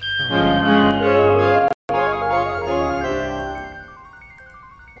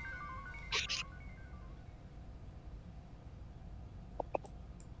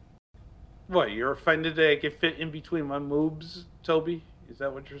 What, you're offended that I can fit in between my moves, Toby? Is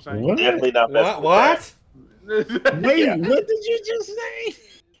that what you're saying? What? Definitely not. What? Wait, what did you just say?